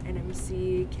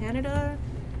 /NMC Canada,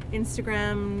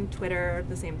 Instagram, Twitter,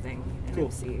 the same thing. Cool.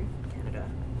 NMC Canada.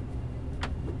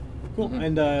 Cool. Mhm.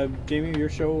 And Jamie, your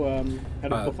show, how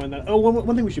do people find that? Oh,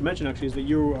 one thing we should mention actually is that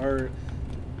you are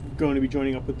going to be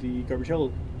joining up with the Garbage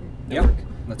Hill Yeah, Network.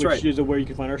 that's which right. is where you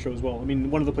can find our show as well. I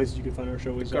mean, one of the places you can find our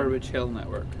show is Garbage Hill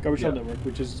Network. Garbage Hill Yeah. Network,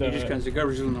 which is. You just kind of said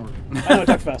Garbage Hill Network. I know, I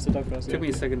talk fast. Took yeah. me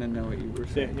a second to know what you were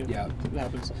Yeah, saying. yeah, Yeah. it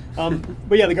happens.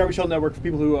 But yeah, the Garbage Hill Network, for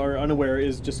people who are unaware,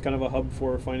 is just kind of a hub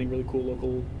for finding really cool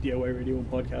local DIY radio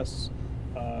and podcasts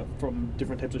from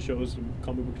different types of shows,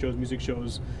 comic book shows, music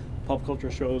shows, pop culture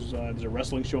shows. There's a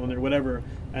wrestling show on there, whatever,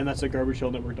 and that's at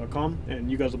garbagehillnetwork.com.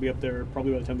 And you guys will be up there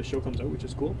probably by the time the show comes out, which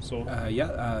is cool. So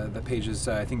The page is.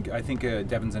 I think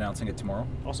Devin's announcing it tomorrow.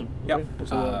 awesome. Yep. Okay.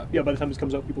 So, by the time this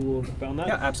comes out, people will have found that.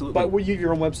 Yeah, absolutely. But will you have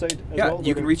your own website as Yeah, well?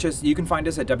 you can reach us. You can find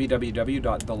us at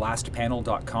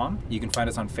www.thelastpanel.com. You can find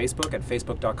us on Facebook at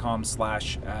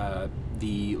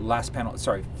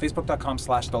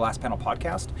facebook.com/the last panel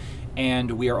podcast,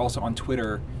 and we are also on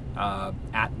Twitter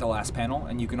at the Last Panel,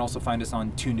 and you can also find us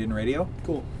on Tuned In Radio.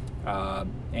 Cool. I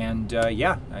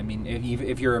mean,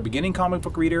 if you're a beginning comic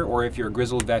book reader, or if you're a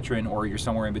grizzled veteran, or you're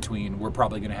somewhere in between, we're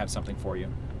probably going to have something for you.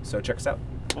 So check us out.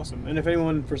 Awesome. And if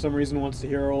anyone, for some reason, wants to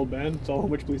hear our old band, it's all on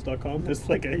witchpolice.com. There's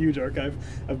like a huge archive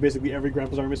of basically every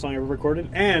Grandpa's Army song ever recorded,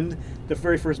 and the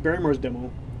very first Barrymore's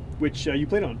demo, which you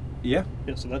played on. Yeah.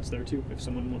 Yeah, so that's there too, if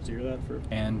someone wants to hear that.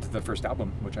 And the first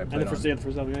album, which I played And the first, on. yeah, the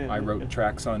first album, yeah. I wrote yeah.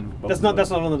 tracks on both That's of not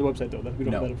those. on the website though. We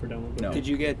don't No. have that up for download. But No. Did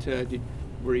you get?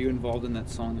 Were you involved in that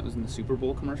song that was in the Super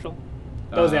Bowl commercial?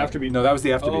 That was the Afterbeat. No, that was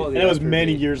the Afterbeat. Oh, And the that was Afterbeat.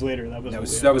 many years later. That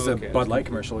was that was Okay. a Bud Light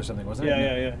commercial or something, wasn't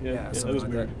it? Yeah. That something was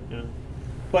like weird. that. Yeah.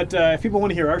 But if people want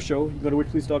to hear our show, you can go to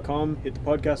witchpolice.com, hit the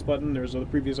podcast button. There's the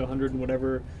previous 100 and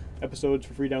whatever episodes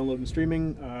for free download and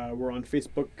streaming. We're on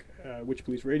Facebook, Witch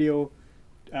Police Radio,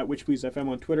 at Witch Police FM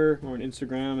on Twitter, or on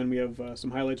Instagram, and we have some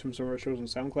highlights from some of our shows on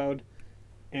SoundCloud.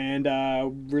 And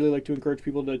really like to encourage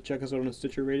people to check us out on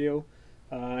Stitcher Radio.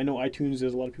 I know iTunes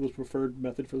is a lot of people's preferred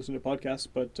method for listening to podcasts,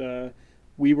 but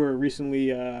we were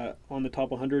recently on the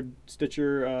top 100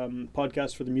 Stitcher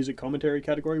podcasts for the music commentary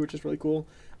category, which is really cool.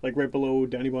 Like right below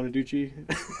Danny Bonaducci.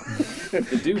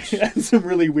 The douche. And some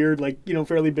really weird,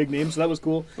 fairly big names. So that was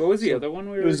cool. What was the other one?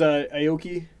 It was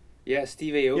Aoki. Yeah,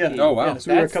 Steve Aoki. Yeah. Oh, wow. Yeah,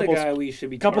 so we were a That's couple, the guy we should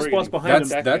be couple targeting. spots behind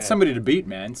That's him. that's somebody to beat,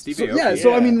 man. Steve So, Aoki. yeah,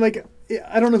 so I Yeah. mean,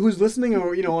 I don't know who's listening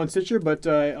or on Stitcher, but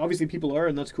obviously people are,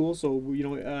 and that's cool. So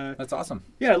That's awesome.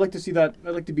 yeah, I'd like to see that.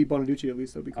 I'd like to beat Bonaducci at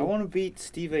least. That'd be I cool. want to beat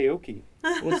Steve Aoki.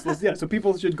 Yeah, so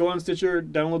people should go on Stitcher,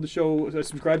 download the show,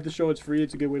 subscribe to the show. It's free.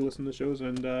 It's a good way to listen to the shows,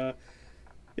 and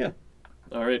yeah.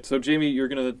 All right, so Jamie, you're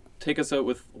gonna take us out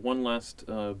with one last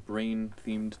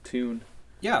brain-themed tune.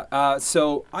 Yeah,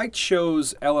 so I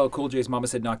chose LL Cool J's "Mama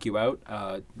Said Knock You Out."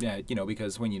 Yeah,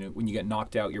 because when you get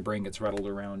knocked out, your brain gets rattled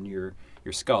around your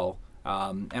skull.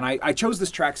 And I chose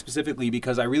this track specifically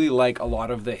because I really like a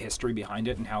lot of the history behind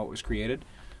it and how it was created.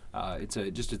 It's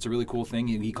a really cool thing.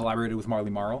 He collaborated with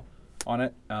Marley Marl on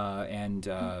it, and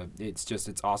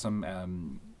it's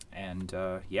awesome.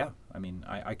 Yeah, I mean,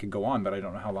 I could go on, but I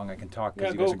don't know how long I can talk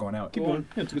because you guys are going out. Keep going.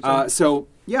 Yeah, it's a good song. So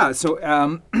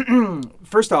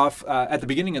first off, at the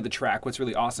beginning of the track, what's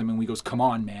really awesome, and he goes, "Come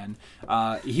on, man."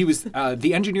 He was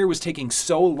the engineer was taking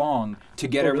so long to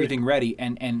get everything ready,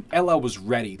 and LL was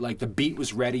ready. Like the beat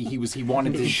was ready. He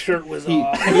wanted His to. shirt was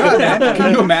off. Yeah, man.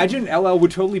 Can you imagine? LL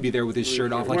would totally be there with his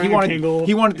shirt off. Like he Wearing a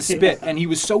Kangol. wanted to spit, and he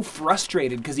was so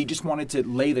frustrated because he just wanted to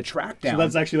lay the track down. So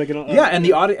that's actually like an Yeah, and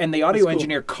the audio cool.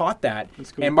 engineer caught that,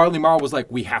 That's cool. and Marley Marl was like,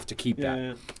 "We have to keep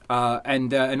that." Yeah.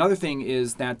 And another thing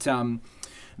is that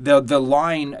the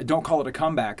line "Don't call it a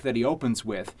comeback" that he opens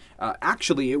with,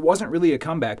 actually, it wasn't really a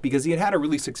comeback because he had a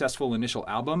really successful initial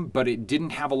album, but it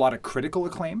didn't have a lot of critical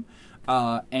acclaim,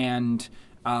 and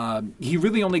he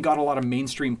really only got a lot of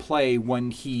mainstream play when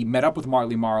he met up with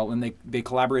Marley Marl and they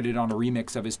collaborated on a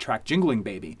remix of his track "Jingling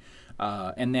Baby,"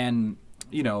 and then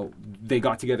they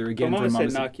got together again. Mama for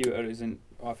Said Knock You Out isn't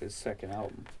off his second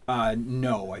album.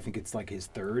 No, I think it's like his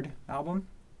third album.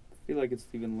 I feel like it's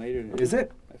even later. Is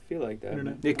it? I feel like that.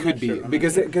 Internet. It I'm could not be sure. I'm not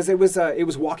because sure. it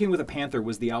was "Walking with a Panther"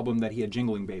 was the album that he had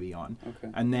 "Jingling Baby" on, Okay.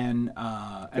 and then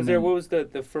Because what was the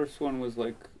first one was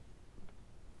like,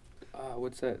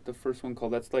 what's that? The first one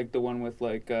called? That's like the one with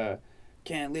like,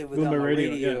 can't live without My my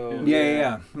Radio, radio.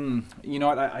 yeah. You know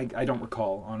what? I don't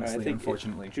recall I honestly, think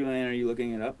unfortunately. Julianne, are you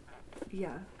looking it up?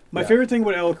 Yeah. My Yeah. favorite thing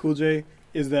about LL Cool J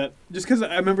is that, just because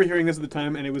I remember hearing this at the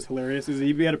time and it was hilarious, is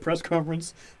he had a press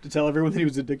conference to tell everyone that he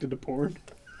was addicted to porn.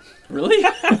 Really?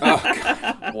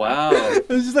 Wow. It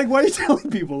was just like, why are you telling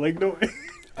people? Like, no.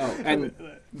 Oh, and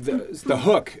the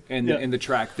hook in Yeah. the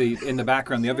track, in the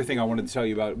background. The other thing I wanted to tell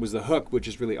you about was the hook, which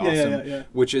is really Yeah, yeah, awesome. yeah.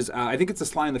 Which is I think it's a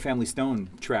Sly and the Family Stone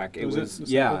track. It Was it? was Was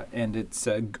it yeah, cool? and it's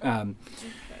like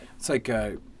I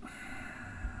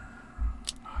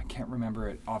can't remember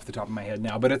it off the top of my head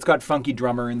now, but it's got funky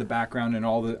drummer in the background and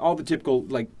all the typical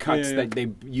like cuts yeah. that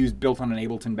they used built on an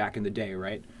Ableton back in the day,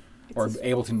 right? Or his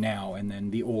Ableton now, and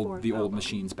then the old fourth old album.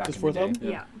 machines back His in fourth the day. album?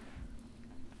 Yeah.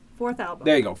 Fourth album.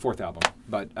 There you go, fourth album.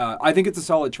 But I think it's a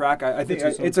solid track. I think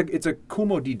It's a it's a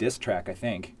Kumo D diss track. I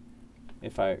think,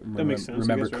 if I makes sense, I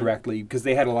remember guess, right? correctly, because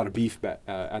they had a lot of beef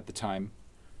at the time.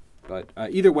 But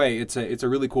either way, it's a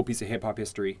really cool piece of hip hop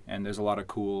history, and there's a lot of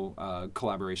cool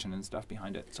collaboration and stuff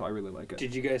behind it. So I really like it.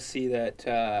 Did you guys see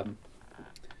that?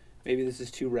 Maybe this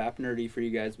is too rap nerdy for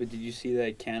you guys, but did you see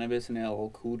that Cannabis and LL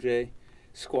Cool J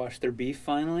squashed their beef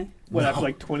finally? What, after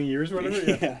like 20 years or whatever?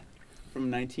 Yeah. From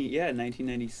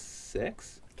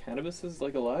 1996. Cannabis is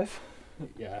like alive?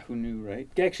 Yeah, who knew, right?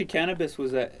 Actually, Cannabis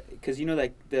was because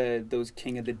like those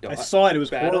King of the Dot. I saw it. It was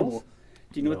battles. horrible.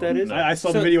 Do you know what that is? I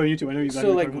saw the video on YouTube. I know exactly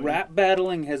So what like you're talking about. rap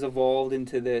battling has evolved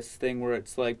into this thing where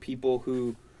it's like people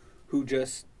who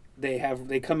just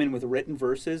they come in with written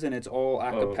verses and it's all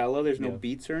a cappella. There's no yeah.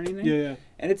 beats or anything. Yeah, yeah.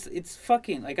 And it's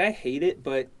fucking like I hate it,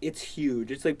 but it's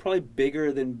huge. It's like probably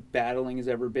bigger than battling has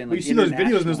ever been. Well, Like you see those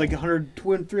videos and there's like international.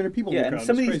 100, 300 people in Yeah, the and crowd.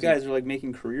 some of It's these crazy. guys are like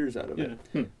making careers out of Yeah.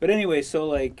 it. But anyway, so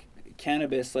like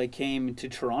Cannabis like came to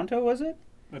Toronto, was it?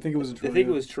 I think it was in I Toronto. think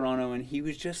it was Toronto, and he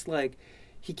was just like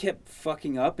he kept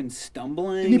fucking up and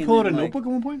stumbling. Didn't he pull out and a then, like, notebook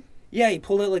at one point? Yeah, he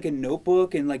pulled out like a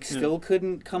notebook and like still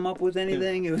couldn't come up with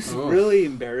anything. It was really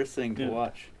embarrassing to Yeah.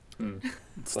 watch.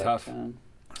 It's But, tough.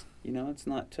 It's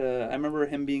not. I remember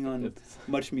him being on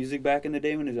Much Music back in the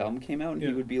day when his album came out, and he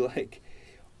Yeah. would be like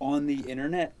on the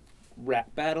internet rap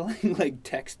battling, like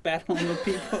text battling with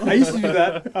people. I used to do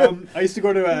that. I used to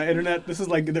go to internet. This is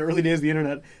like the early days of the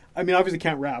internet. I mean, obviously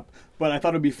can't rap, but I thought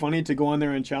it'd be funny to go on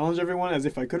there and challenge everyone as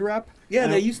if I could rap. Yeah,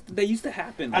 and they used to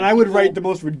happen. And Like, I would people- write the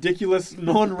most ridiculous,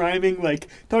 non-rhyming, like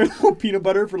talking about peanut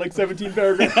butter for like 17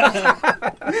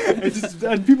 paragraphs.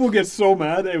 and people get so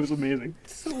mad. It was amazing.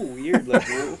 It's so weird. Like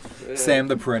Sam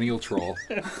the perennial troll.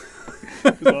 It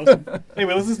was awesome.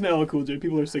 Anyway, let's listen to LL Cool J.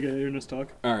 People are sick of hearing us talk.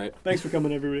 All right. Thanks for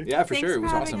coming, everybody. Yeah, for Thanks sure. It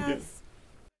was for having awesome. us.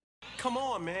 Come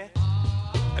on, man.